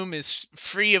room is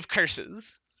free of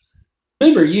curses.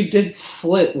 Remember, you did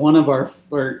slit one of our,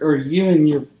 or you and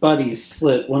your buddies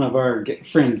slit one of our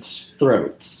friends'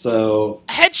 throats. So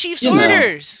Head chief's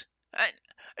orders.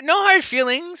 No hard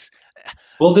feelings.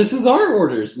 Well, this is our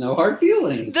orders. No hard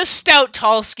feelings. The stout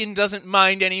tallskin doesn't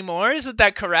mind anymore. Isn't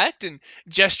that correct? And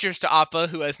gestures to Appa,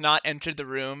 who has not entered the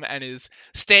room and is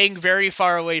staying very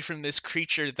far away from this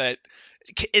creature that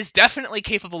is definitely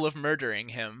capable of murdering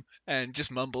him, and just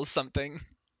mumbles something.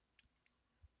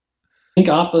 I think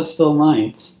Appa still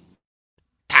minds.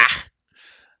 Pah!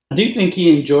 I do think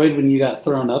he enjoyed when you got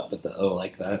thrown up at the O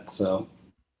like that. So,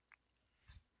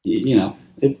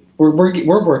 we're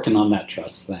working on that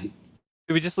trust thing.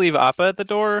 Do we just leave Appa at the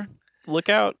door?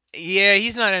 Lookout? Yeah,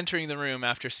 he's not entering the room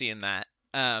after seeing that.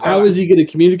 How is he going to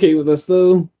communicate with us,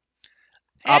 though?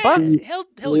 Appa?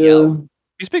 He'll yell.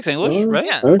 He speaks English, right?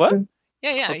 Yeah. Okay. What?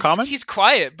 Yeah. Common? He's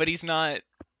quiet, but he's not.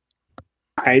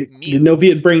 I mute. didn't know if he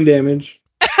had brain damage.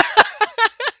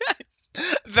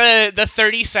 The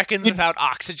 30 seconds without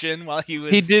oxygen while he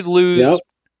was. He did lose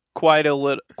quite a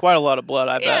lot of blood.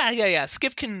 I bet. Yeah.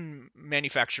 Skip can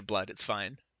manufacture blood. It's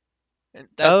fine.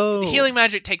 Healing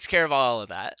magic takes care of all of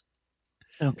that.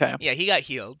 Okay. Yeah, he got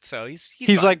healed, so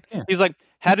he's like,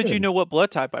 how did you know what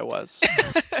blood type I was?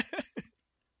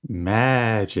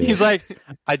 Magic. He's like,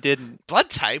 I didn't. Blood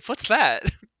type? What's that?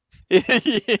 Yeah.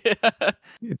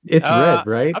 It's red,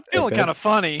 right? I'm feeling kind of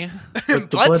funny.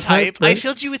 Blood type? right? I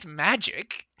filled you with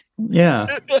magic.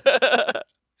 Yeah.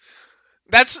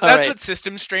 That's right. what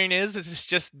system strain is. It's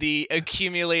just the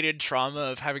accumulated trauma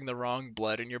of having the wrong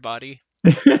blood in your body.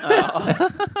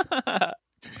 The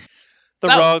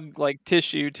wrong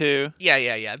tissue too.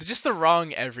 Yeah. Just the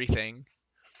wrong everything.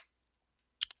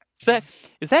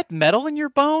 Is that metal in your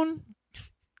bone?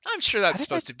 I'm sure that's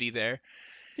supposed to be there.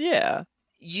 Yeah.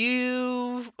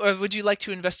 Would you like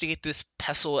to investigate this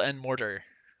pestle and mortar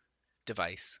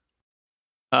device?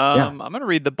 I'm gonna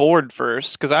read the board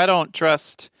first because I don't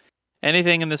trust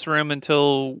anything in this room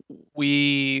until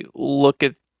we look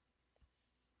at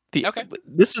the. Okay.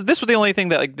 This was the only thing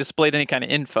that displayed any kind of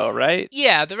info, right?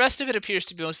 Yeah, the rest of it appears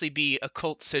to mostly be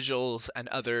occult sigils and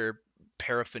other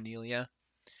paraphernalia.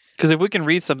 Because if we can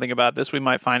read something about this, we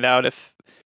might find out if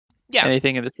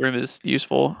anything in this room is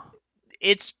useful.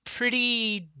 It's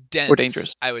pretty dense, or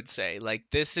dangerous, I would say.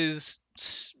 This is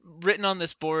written on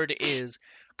this board is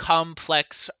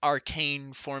complex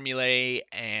arcane formulae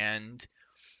and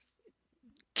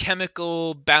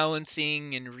chemical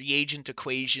balancing and reagent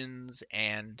equations,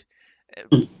 and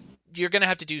you're gonna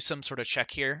have to do some sort of check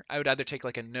here. I would either take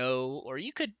a no, or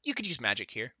you could use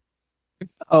magic here.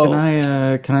 Oh,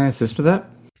 can I assist with that?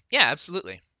 Yeah,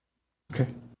 absolutely. Okay.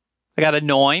 I got a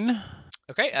 9.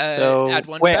 Okay, so add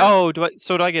 1 wait, to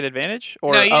that. do I get advantage?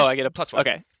 Or no, I get a +1.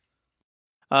 Okay.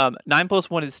 9 plus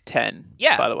 1 is 10.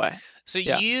 Yeah. By the way. So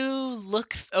you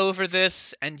look over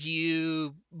this and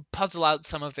you puzzle out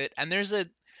some of it, and there's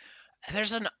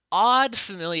an odd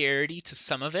familiarity to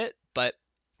some of it, but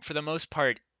for the most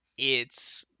part,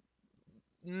 it's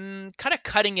kind of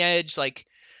cutting edge,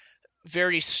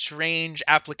 very strange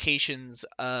applications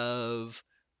of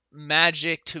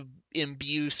magic to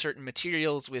imbue certain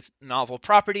materials with novel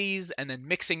properties and then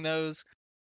mixing those.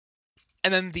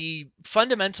 And then the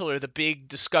fundamental or the big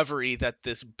discovery that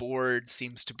this board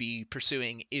seems to be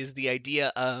pursuing is the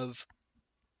idea of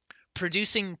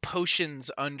producing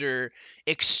potions under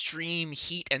extreme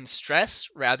heat and stress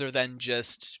rather than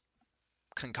just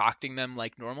concocting them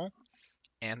like normal.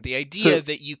 And the idea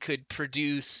that you could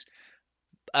produce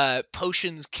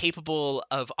potions capable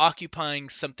of occupying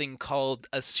something called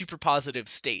a superpositive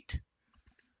state.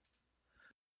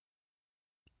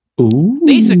 Ooh.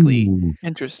 Basically,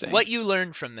 interesting. What you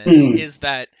learn from this is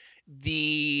that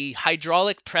the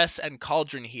hydraulic press and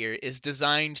cauldron here is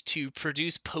designed to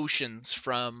produce potions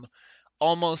from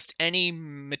almost any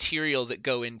material that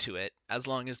go into it, as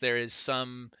long as there is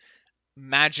some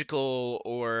magical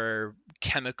or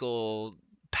chemical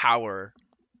power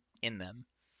in them.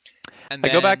 And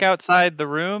then... I go back outside the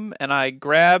room and I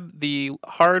grab the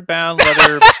hardbound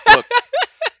leather book.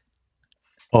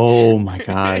 Oh my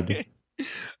god.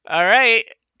 All right.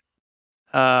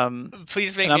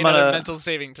 Please make me another gonna... mental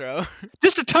saving throw.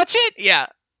 Just to touch it? Yeah.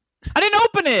 I didn't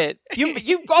open it.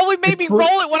 You only made me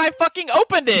roll it when I fucking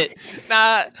opened it.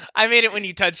 Nah, I made it when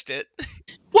you touched it.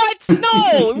 What?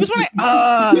 No, it was when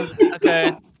I. Okay.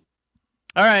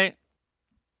 All right.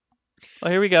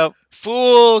 Well, here we go.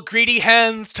 Fool, greedy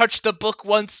hands, touch the book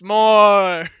once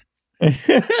more.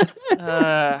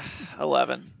 11.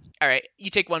 All right, you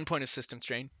take 1 point of system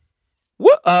strain.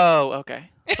 What? Oh, okay.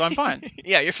 So I'm fine.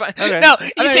 Yeah, you're fine. Okay. No,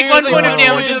 you take 1 point of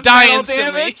damage and die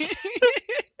instantly.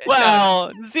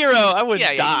 Well, 0. I wouldn't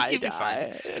Yeah, die. you'd be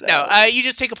fine. You No, know. you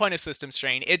just take a point of system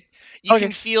strain. You Okay.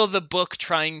 can feel the book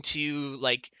trying to,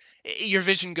 like, your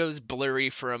vision goes blurry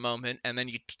for a moment, and then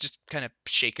you just kind of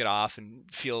shake it off and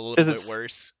feel a little bit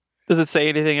worse. Does it say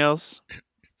anything else?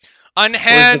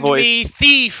 Unhand me,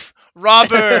 thief,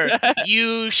 robber,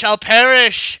 you shall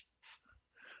perish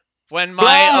when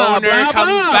my owner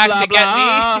comes back to get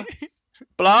me.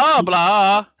 Blah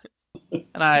blah.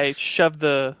 And I shove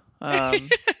the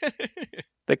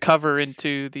cover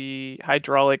into the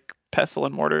hydraulic pestle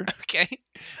and mortar. Okay.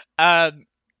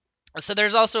 So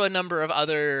there's also a number of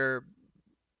other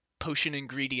potion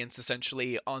ingredients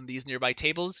essentially on these nearby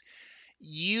tables.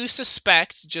 You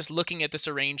suspect, just looking at this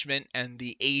arrangement and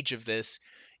the age of this,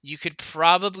 you could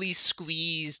probably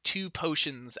squeeze 2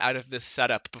 potions out of this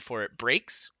setup before it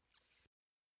breaks.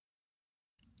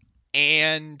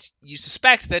 And you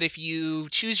suspect that if you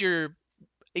choose your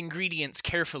ingredients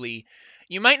carefully,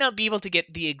 you might not be able to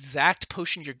get the exact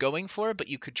potion you're going for, but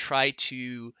you could try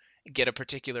to get a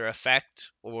particular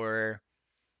effect, or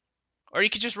you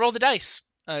could just roll the dice.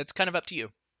 It's kind of up to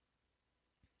you.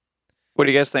 What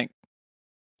do you guys think?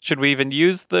 Should we even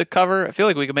use the cover? I feel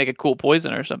like we could make a cool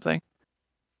poison or something.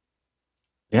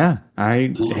 Yeah,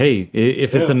 hey,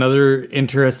 if it's another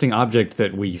interesting object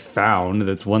that we found,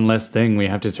 that's one less thing we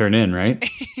have to turn in, right?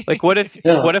 Like, what if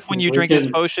when you drink this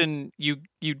potion, you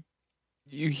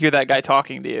hear that guy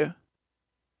talking to you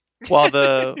while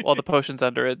the potion's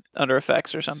under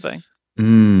effects or something?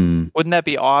 Wouldn't that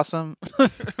be awesome?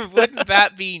 Wouldn't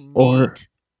that be neat? Or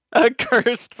a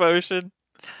cursed potion.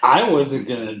 I wasn't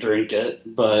gonna drink it,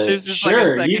 but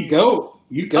sure, like you go.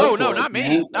 You go. Oh no, not me.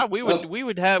 Man. No,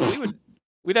 we'd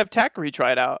have Takari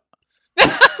try it out.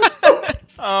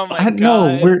 Oh my god!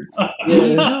 No, no.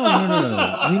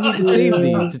 We need to save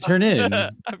these to turn in.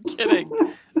 I'm kidding.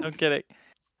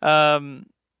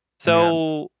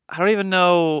 So I don't even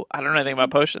know. I don't know anything about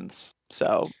potions.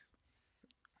 So.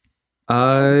 Dude,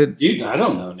 I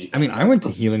don't know anything. I mean, I went to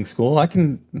healing school. I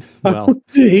can. Well,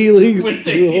 to healing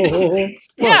school.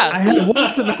 Yeah, I had 1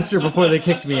 semester before they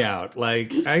kicked me out.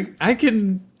 Like, I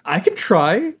can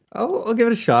try. I'll give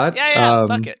it a shot. Yeah.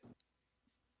 Fuck it.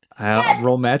 I'll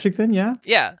roll magic then. Yeah.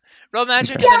 Yeah, roll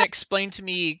magic and then explain to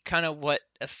me kind of what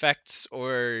effects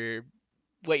or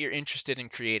what you're interested in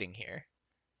creating here.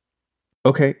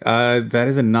 Okay. That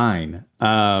is a 9.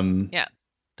 Yeah,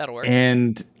 that'll work.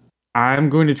 And I'm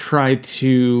going to try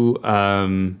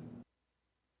to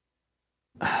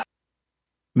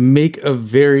make a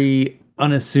very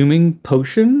unassuming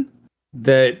potion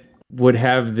that would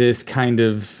have this kind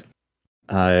of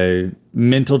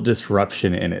mental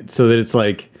disruption in it, so that it's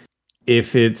like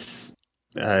if it's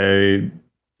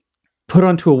put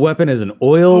onto a weapon as an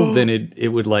oil, then it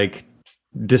would like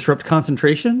disrupt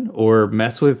concentration or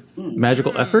mess with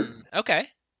magical effort. Okay.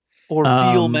 Or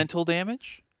deal mental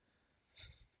damage.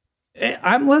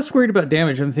 I'm less worried about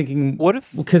damage. I'm thinking, what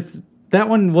if, because that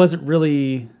one wasn't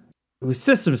really, it was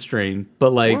system strain,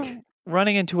 but like we're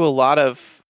running into a lot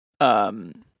of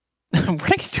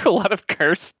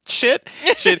cursed shit.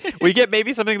 Should we get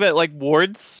maybe something that like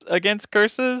wards against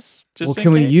curses?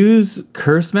 Can we use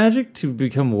curse magic to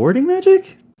become warding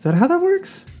magic? Is that how that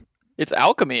works? It's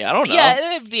alchemy. I don't know.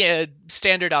 Yeah, it'd be a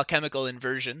standard alchemical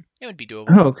inversion. It would be doable.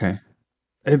 Oh, okay.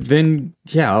 Then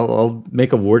yeah, I'll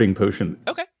make a warding potion.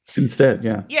 Okay. Instead,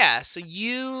 yeah. Yeah, so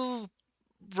you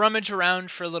rummage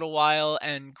around for a little while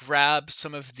and grab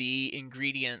some of the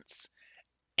ingredients,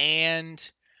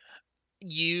 and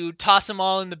you toss them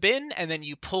all in the bin, and then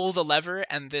you pull the lever,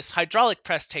 and this hydraulic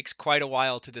press takes quite a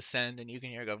while to descend, and you can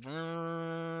hear it go,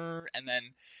 and then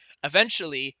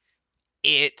eventually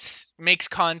it makes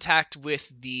contact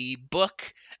with the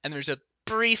book, and there's a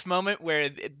brief moment where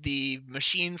the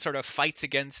machine sort of fights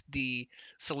against the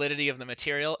solidity of the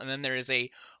material, and then there is a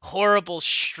horrible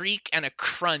shriek and a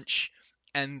crunch,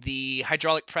 and the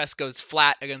hydraulic press goes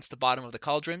flat against the bottom of the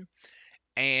cauldron,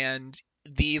 and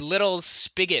the little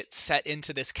spigot set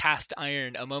into this cast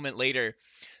iron a moment later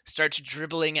starts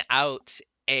dribbling out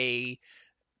a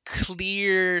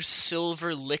clear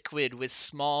silver liquid with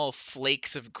small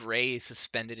flakes of gray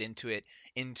suspended into it,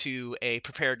 into a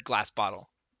prepared glass bottle.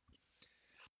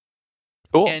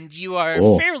 Cool. And you are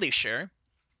fairly sure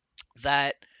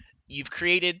that you've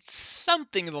created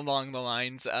something along the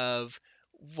lines of,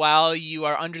 while you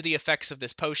are under the effects of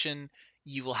this potion,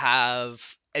 you will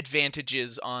have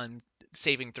advantages on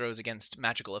saving throws against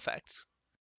magical effects.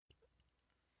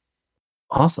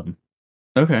 Awesome.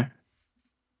 Okay.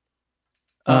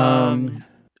 Is there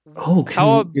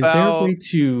a way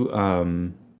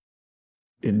to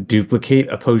duplicate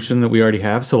a potion that we already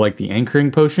have? So like the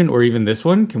anchoring potion, or even this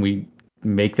one, can we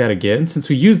make that again since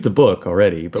we used the book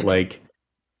already, but Mhm. like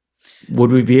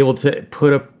would we be able to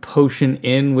put a potion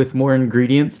in with more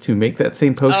ingredients to make that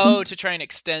same potion? Oh, to try and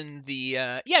extend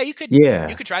the yeah, you could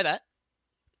try that.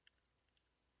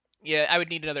 Yeah, I would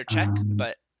need another check,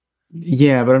 but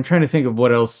yeah, but I'm trying to think of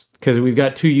what else because we've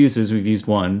got 2 uses, we've used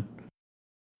 1.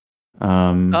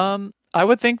 I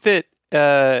would think that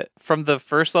from the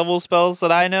first level spells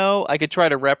that I know, I could try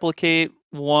to replicate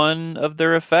one of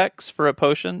their effects for a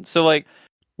potion. So like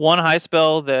one high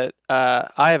spell that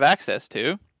I have access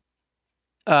to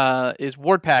is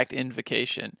Ward Pact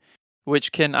Invocation,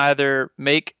 which can either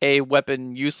make a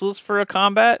weapon useless for a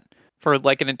combat for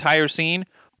like an entire scene,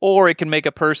 or it can make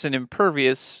a person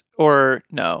impervious. Or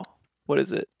no, what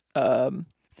is it? I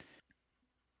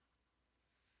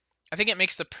think it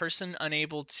makes the person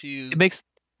unable to. It makes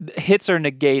hits are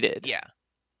negated. Yeah.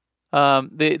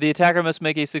 The attacker must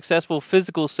make a successful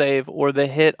physical save, or the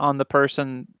hit on the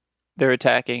person they're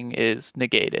attacking is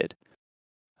negated.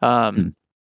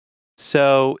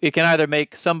 So it can either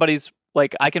make somebody's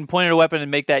like I can point at a weapon and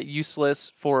make that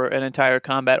useless for an entire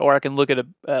combat, or I can look at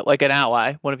a like an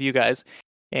ally, one of you guys,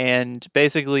 and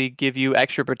basically give you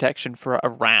extra protection for a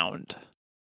round.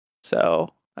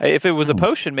 So if it was a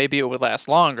potion, maybe it would last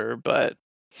longer, but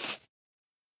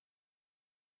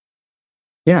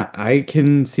Yeah, I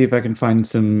can see if I can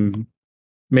find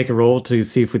make a roll to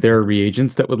see if there are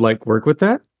reagents that would like work with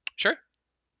that. Sure.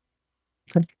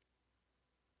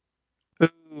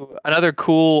 Ooh, another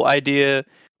cool idea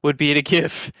would be to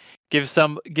give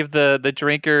the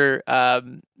drinker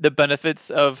the benefits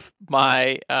of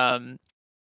my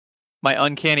my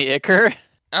uncanny ichor.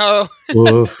 Oh.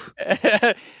 Woof.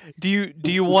 Do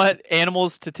you want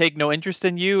animals to take no interest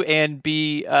in you and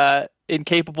be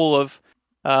incapable of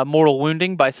mortal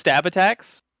wounding by stab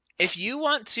attacks? If you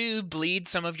want to bleed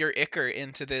some of your ichor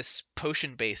into this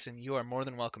potion basin, you are more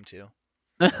than welcome to.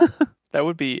 That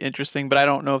would be interesting, but I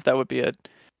don't know if that would be an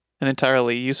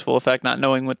entirely useful effect, not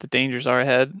knowing what the dangers are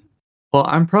ahead. Well,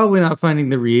 I'm probably not finding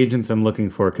the reagents I'm looking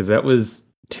for because that was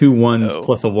 2 ones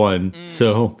plus a 1,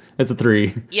 so that's a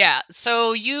 3. Yeah,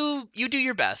 so you do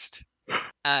your best.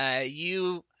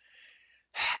 And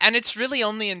it's really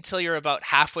only until you're about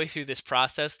halfway through this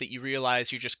process that you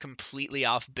realize you're just completely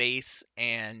off base,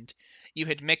 and you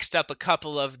had mixed up a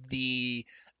couple of the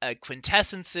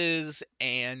quintessences,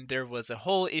 and there was a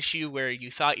whole issue where you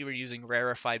thought you were using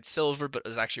rarefied silver, but it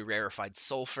was actually rarefied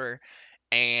sulfur.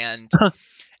 And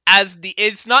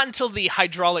it's not until the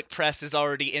hydraulic press is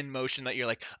already in motion that you're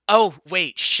like, oh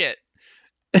wait, shit.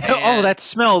 Oh, that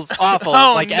smells awful.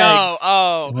 Oh like no! eggs.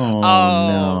 Oh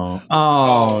no!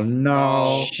 Oh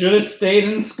no! Should have stayed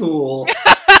in school.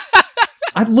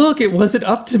 Look, it wasn't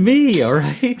up to me. All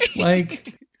right,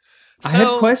 like I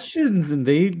had questions, and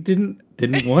they didn't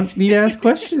want me to ask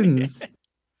questions.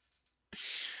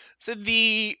 So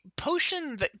the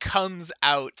potion that comes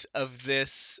out of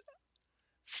this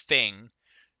thing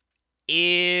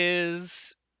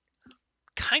is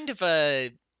kind of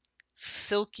a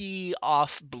silky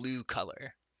off blue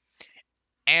color.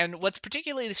 And what's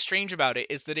particularly strange about it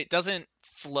is that it doesn't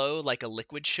flow like a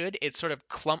liquid should. It sort of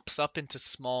clumps up into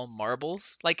small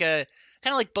marbles, like kind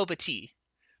of like boba tea,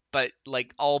 but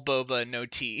like all boba, no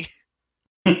tea.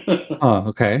 Oh,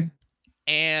 okay.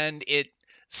 And it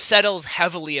settles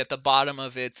heavily at the bottom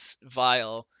of its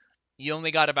vial. You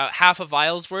only got about half a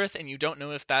vial's worth, and you don't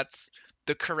know if that's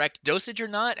the correct dosage or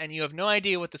not, and you have no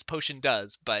idea what this potion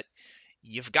does, but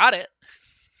you've got it.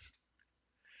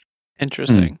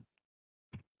 Interesting.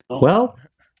 Well,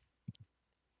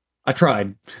 I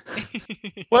tried.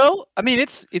 Well, I mean,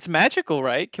 it's magical,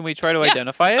 right? Can we try to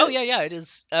identify it? Oh, yeah, it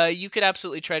is. You could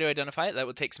absolutely try to identify it. That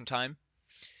would take some time.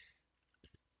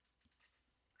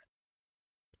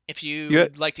 If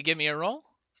you'd like to give me a roll,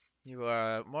 you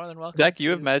are more than welcome. Zach, you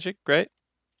have magic, right?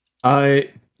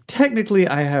 Technically,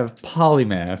 I have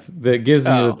polymath that gives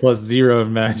me the +0 of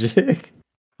magic.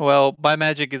 Well, my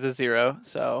magic is a 0,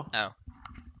 so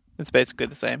it's basically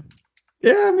the same.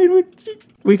 Yeah, I mean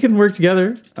we can work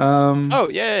together. Oh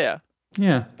yeah.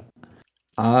 Yeah.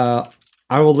 I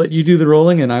will let you do the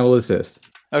rolling, and I will assist.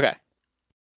 Okay.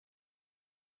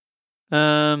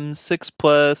 6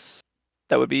 plus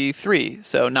that would be 3,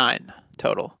 so 9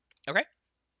 total. Okay.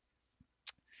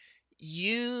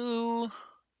 You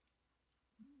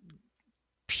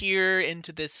peer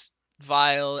into this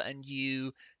vial and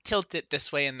you tilt it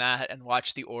this way and that and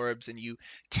watch the orbs, and you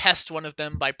test one of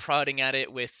them by prodding at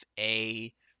it with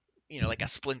a like a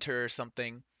splinter or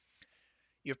something.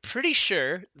 You're pretty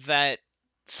sure that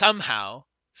somehow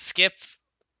Skip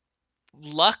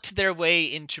lucked their way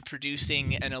into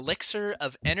producing an elixir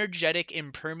of energetic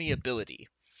impermeability.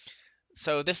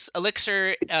 So this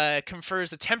elixir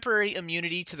confers a temporary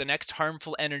immunity to the next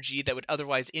harmful energy that would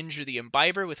otherwise injure the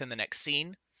imbiber within the next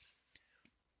scene.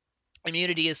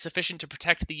 Immunity is sufficient to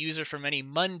protect the user from any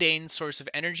mundane source of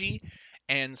energy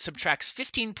and subtracts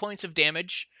 15 points of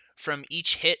damage from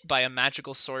each hit by a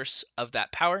magical source of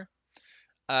that power.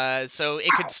 So it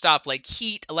could stop like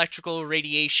heat, electrical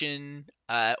radiation,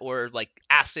 or like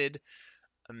acid.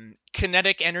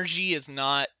 Kinetic energy is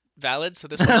not valid, so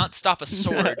this will not stop a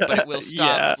sword, but it will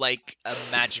stop Yeah. like a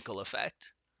magical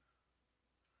effect.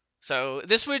 So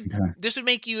this would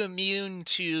make you immune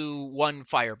to one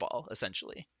fireball,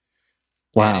 essentially.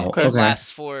 Wow. And it Okay.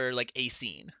 lasts for like a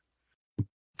scene.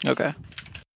 Okay.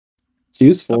 It's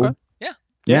useful. Okay.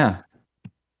 Yeah.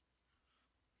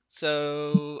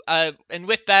 So, and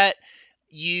with that,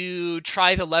 you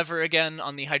try the lever again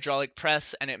on the hydraulic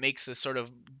press, and it makes this sort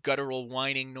of guttural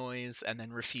whining noise and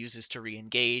then refuses to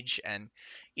re-engage. And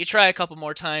you try a couple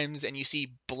more times, and you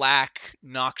see black,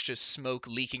 noxious smoke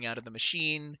leaking out of the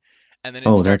machine. And then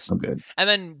That's no good. and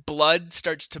then blood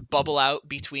starts to bubble out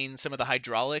between some of the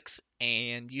hydraulics,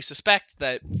 and you suspect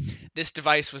that this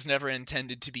device was never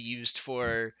intended to be used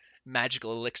for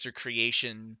magical elixir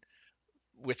creation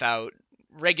without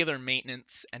regular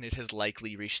maintenance, and it has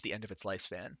likely reached the end of its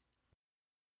lifespan.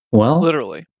 Well,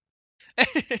 Literally.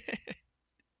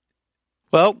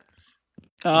 Well,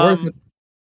 worth it.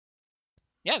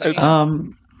 Yeah, there you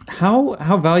go.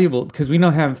 How valuable? Because we now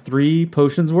have 3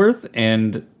 potions worth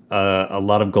and a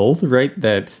lot of gold, right?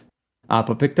 That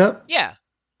Appa picked up. Yeah.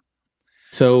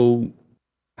 So,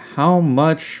 how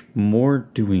much more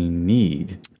do we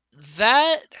need?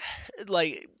 That,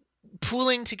 like,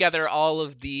 pooling together all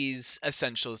of these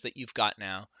essentials that you've got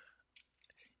now,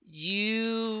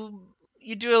 you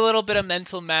do a little bit of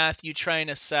mental math. You try and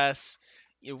assess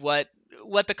what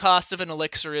the cost of an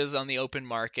elixir is on the open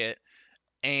market,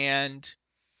 and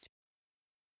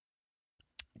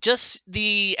just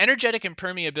the energetic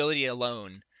impermeability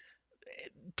alone,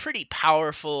 pretty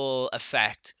powerful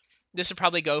effect. This would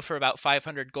probably go for about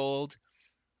 500 gold.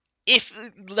 If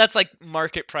that's like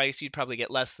market price, you'd probably get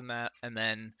less than that. And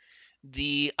then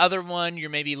the other one,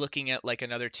 you're maybe looking at like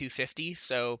another 250.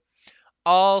 So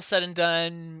all said and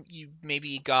done, you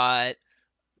maybe got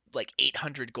like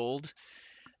 800 gold.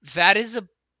 That is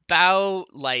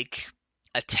about like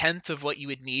a tenth of what you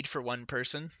would need for one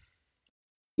person.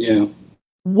 Yeah.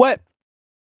 what?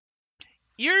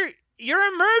 You're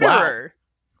a murderer.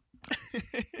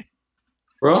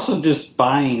 We're also just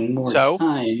buying more So?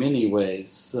 time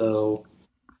anyways, so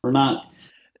we're not...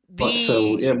 The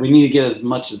So yeah, we need to get as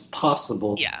much as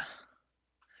possible. yeah,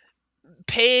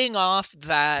 paying off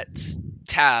that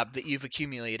tab that you've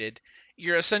accumulated,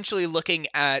 you're essentially looking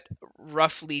at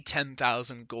roughly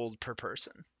 10,000 gold per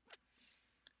person.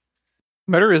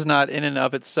 Murder is not in and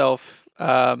of itself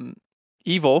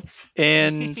evil,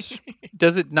 and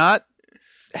does it not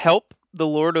help the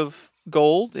Lord of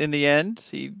Gold in the end?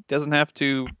 He doesn't have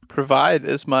to provide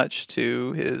as much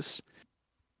to his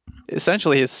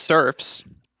serfs.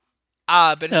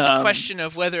 But it's a question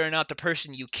of whether or not the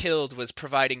person you killed was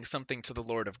providing something to the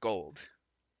Lord of Gold.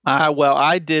 Well,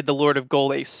 I did the Lord of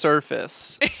Gold a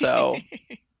service, so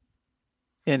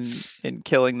in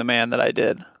killing the man that I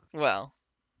did. Well,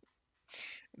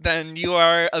 then you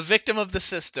are a victim of the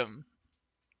system.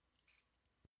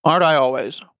 Aren't I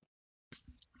always?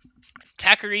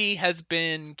 Takari has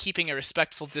been keeping a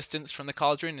respectful distance from the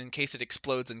cauldron in case it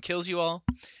explodes and kills you all.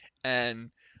 And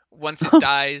once it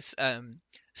dies,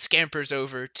 scampers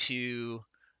over to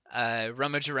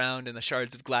rummage around in the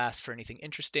shards of glass for anything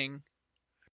interesting.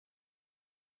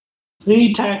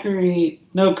 See, Takari,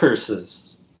 no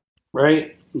curses,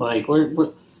 right? Like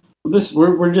we're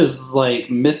just like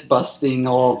myth busting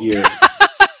all of your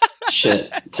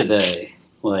shit today.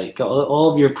 Like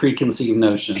all of your preconceived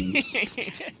notions.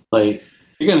 Like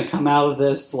you're gonna come out of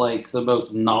this like the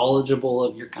most knowledgeable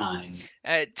of your kind.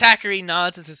 Takari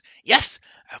nods and says, "Yes,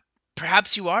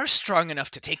 perhaps you are strong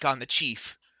enough to take on the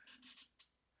chief.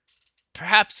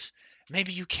 Perhaps,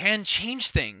 maybe you can change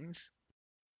things."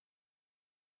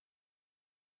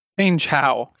 Change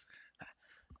how?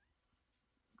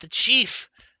 The chief,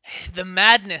 the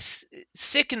madness,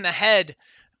 sick in the head,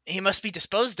 he must be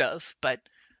disposed of, but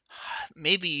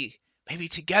maybe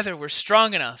together we're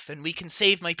strong enough and we can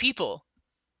save my people.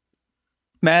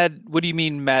 Mad? What do you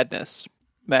mean madness?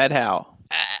 Mad how?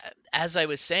 As I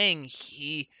was saying,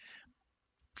 he,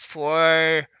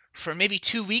 for maybe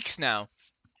 2 weeks now,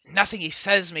 nothing he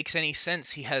says makes any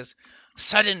sense. He has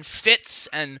sudden fits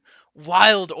and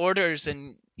wild orders,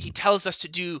 and he tells us to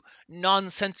do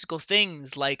nonsensical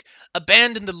things like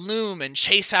abandon the loom and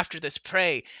chase after this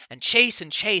prey, and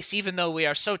chase, even though we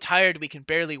are so tired we can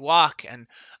barely walk, and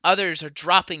others are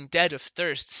dropping dead of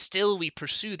thirst, still we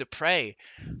pursue the prey.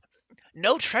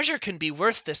 No treasure can be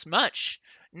worth this much.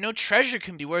 No treasure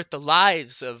can be worth the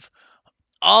lives of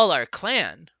all our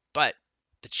clan, but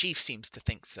the chief seems to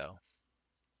think so.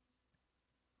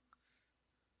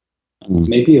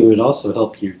 Maybe it would also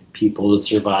help your people to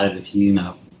survive if you,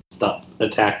 stop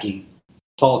attacking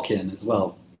Tolkien as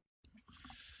well.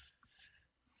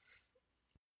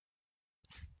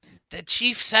 The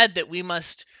chief said that we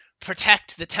must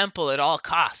protect the temple at all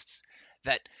costs,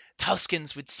 that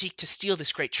Tuscans would seek to steal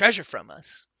this great treasure from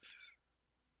us.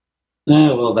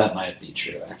 Well, that might be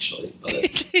true, actually. But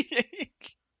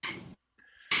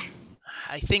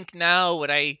I think now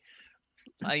what I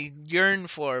yearn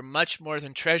for much more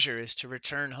than treasure is to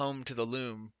return home to the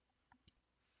loom.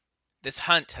 This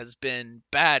hunt has been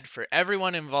bad for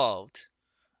everyone involved.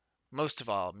 Most of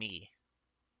all, me.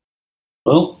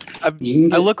 well, I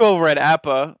look over at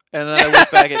Appa, and then I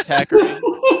look back at Thackeray.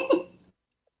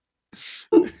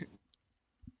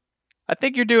 I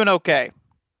think you're doing okay.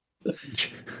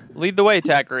 Lead the way,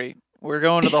 Thackeray. We're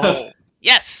going to the hole.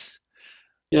 Yes!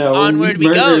 Yeah, Onward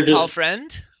we go, tall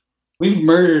friend. We've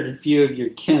murdered a few of your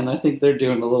kin. I think they're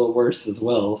doing a little worse as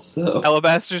well. So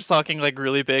Alabaster's talking like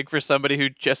really big for somebody who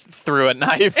just threw a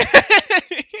knife.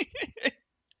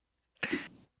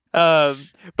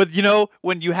 But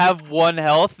when you have 1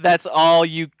 health, that's all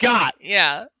you got.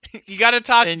 Yeah, you gotta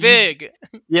talk And big.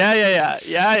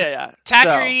 Yeah.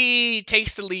 Thackeray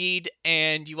takes the lead,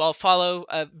 and you all follow.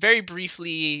 Very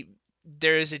briefly,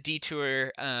 there is a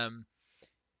detour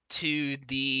to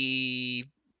the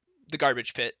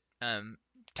garbage pit.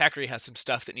 Thackeray has some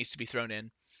stuff that needs to be thrown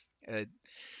in.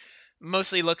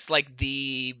 Mostly looks like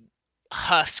the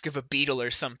husk of a beetle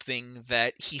or something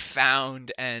that he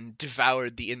found and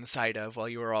devoured the inside of while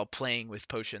you were all playing with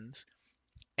potions.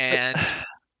 And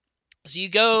so you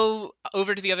go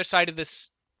over to the other side of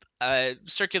this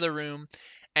circular room,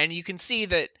 and you can see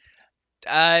that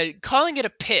calling it a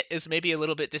pit is maybe a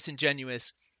little bit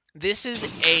disingenuous. This is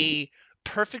a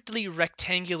perfectly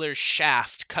rectangular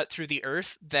shaft cut through the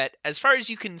earth that, as far as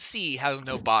you can see, has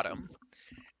no bottom.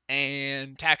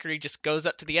 And Thackeray just goes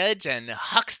up to the edge and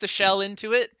hucks the shell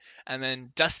into it, and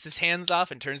then dusts his hands off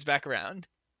and turns back around.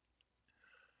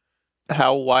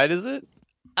 How wide is it?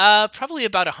 Probably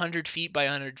about 100 feet by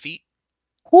 100 feet.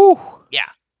 Whew. Yeah.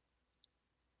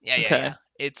 Okay.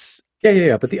 It's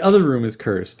Yeah. But the other room is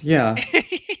cursed. Yeah.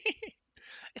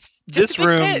 it's just a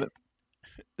big pit.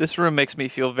 This room makes me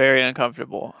feel very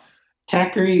uncomfortable.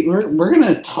 Thackeray, we're going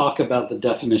to talk about the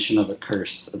definition of a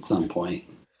curse at some point.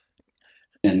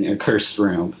 In a cursed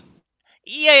room.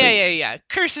 Yeah.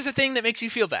 Curse is a thing that makes you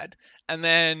feel bad. And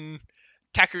then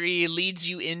Thackeray leads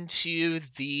you into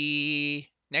the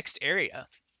next area.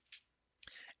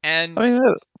 And I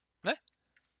mean, what?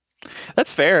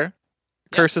 That's fair.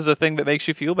 Yeah. Curse is a thing that makes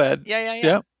you feel bad.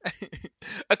 Yeah.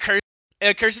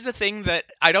 A curse is a thing that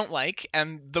I don't like,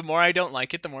 and the more I don't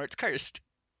like it, the more it's cursed.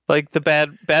 Like the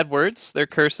bad words, they're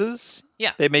curses.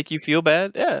 Yeah. They make you feel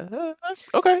bad. Yeah.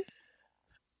 Okay.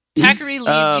 Thackeray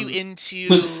leads you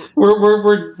into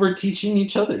we're teaching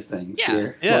each other things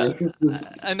here. Yeah. Like, this is,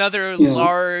 another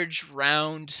large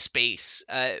round space.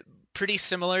 Pretty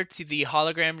similar to the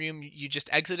hologram room you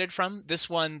just exited from. This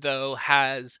one, though,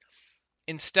 has,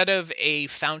 instead of a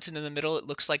fountain in the middle, it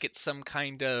looks like it's some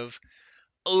kind of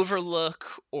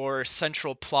overlook or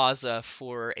central plaza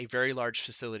for a very large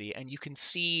facility. And you can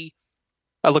see...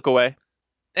 I look away.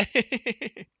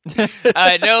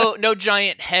 No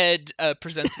giant head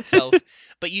presents itself,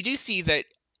 but you do see that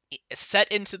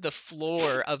set into the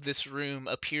floor of this room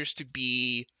appears to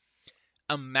be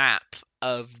a map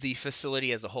of the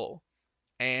facility as a whole.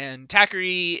 And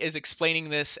Thackeray is explaining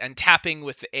this and tapping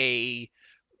with a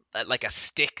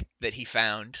stick that he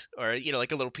found, or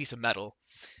like a little piece of metal,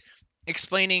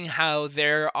 explaining how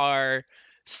there are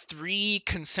 3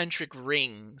 concentric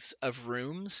rings of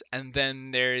rooms, and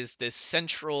then there's this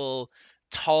central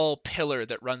tall pillar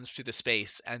that runs through the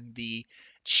space, and the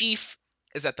chief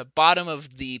is at the bottom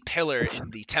of the pillar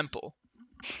in the temple.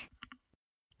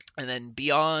 And then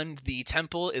beyond the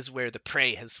temple is where the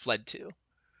prey has fled to.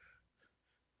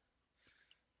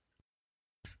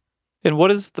 And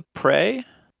what is the prey?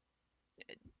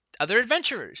 Other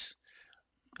adventurers.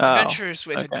 Adventurers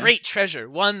with a great treasure,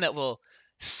 one that will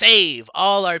save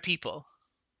all our people.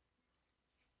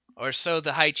 Or so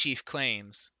the High Chief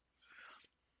claims.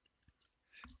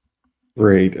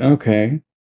 Great, okay.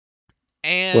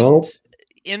 And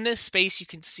in this space you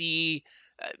can see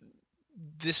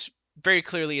this very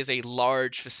clearly is a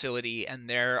large facility, and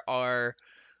there are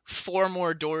 4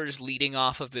 more doors leading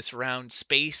off of this round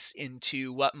space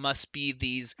into what must be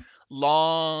these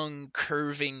long,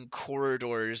 curving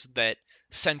corridors that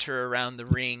center around the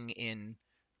ring in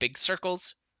big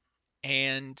circles.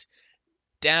 And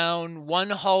down one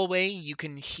hallway, you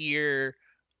can hear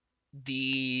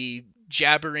the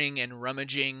jabbering and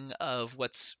rummaging of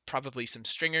what's probably some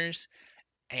stringers.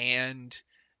 And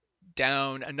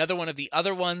down another one of the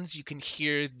other ones, you can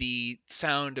hear the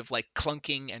sound of like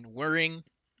clunking and whirring.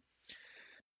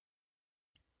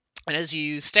 And as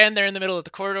you stand there in the middle of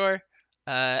the corridor,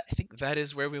 I think that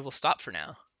is where we will stop for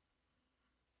now.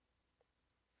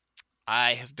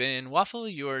 I have been Waffle,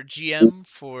 your GM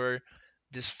for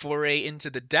this foray into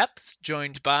the depths,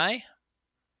 joined by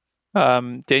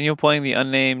Daniel playing the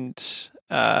unnamed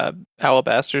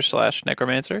Alabaster /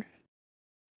 Necromancer.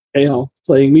 Hey, all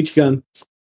playing Michigan.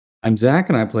 I'm Zach,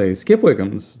 and I play Skip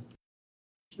Wiggums.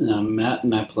 And I'm Matt,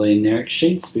 and I play Narek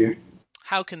Shakespeare.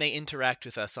 How can they interact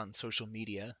with us on social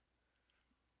media?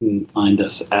 You can find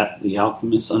us at the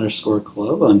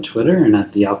Alchemist_Club on Twitter and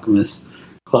at the Alchemist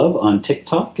Club on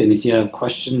TikTok. And if you have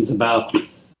questions about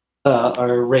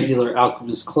our regular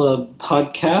Alchemist Club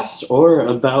podcast or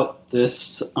about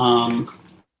this, our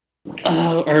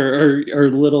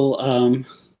little,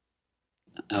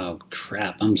 oh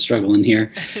crap, I'm struggling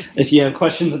here. If you have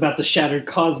questions about the Shattered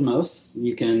Cosmos,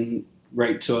 you can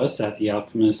write to us at the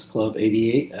Alchemist Club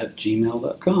 88 at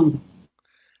gmail.com.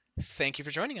 Thank you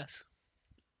for joining us.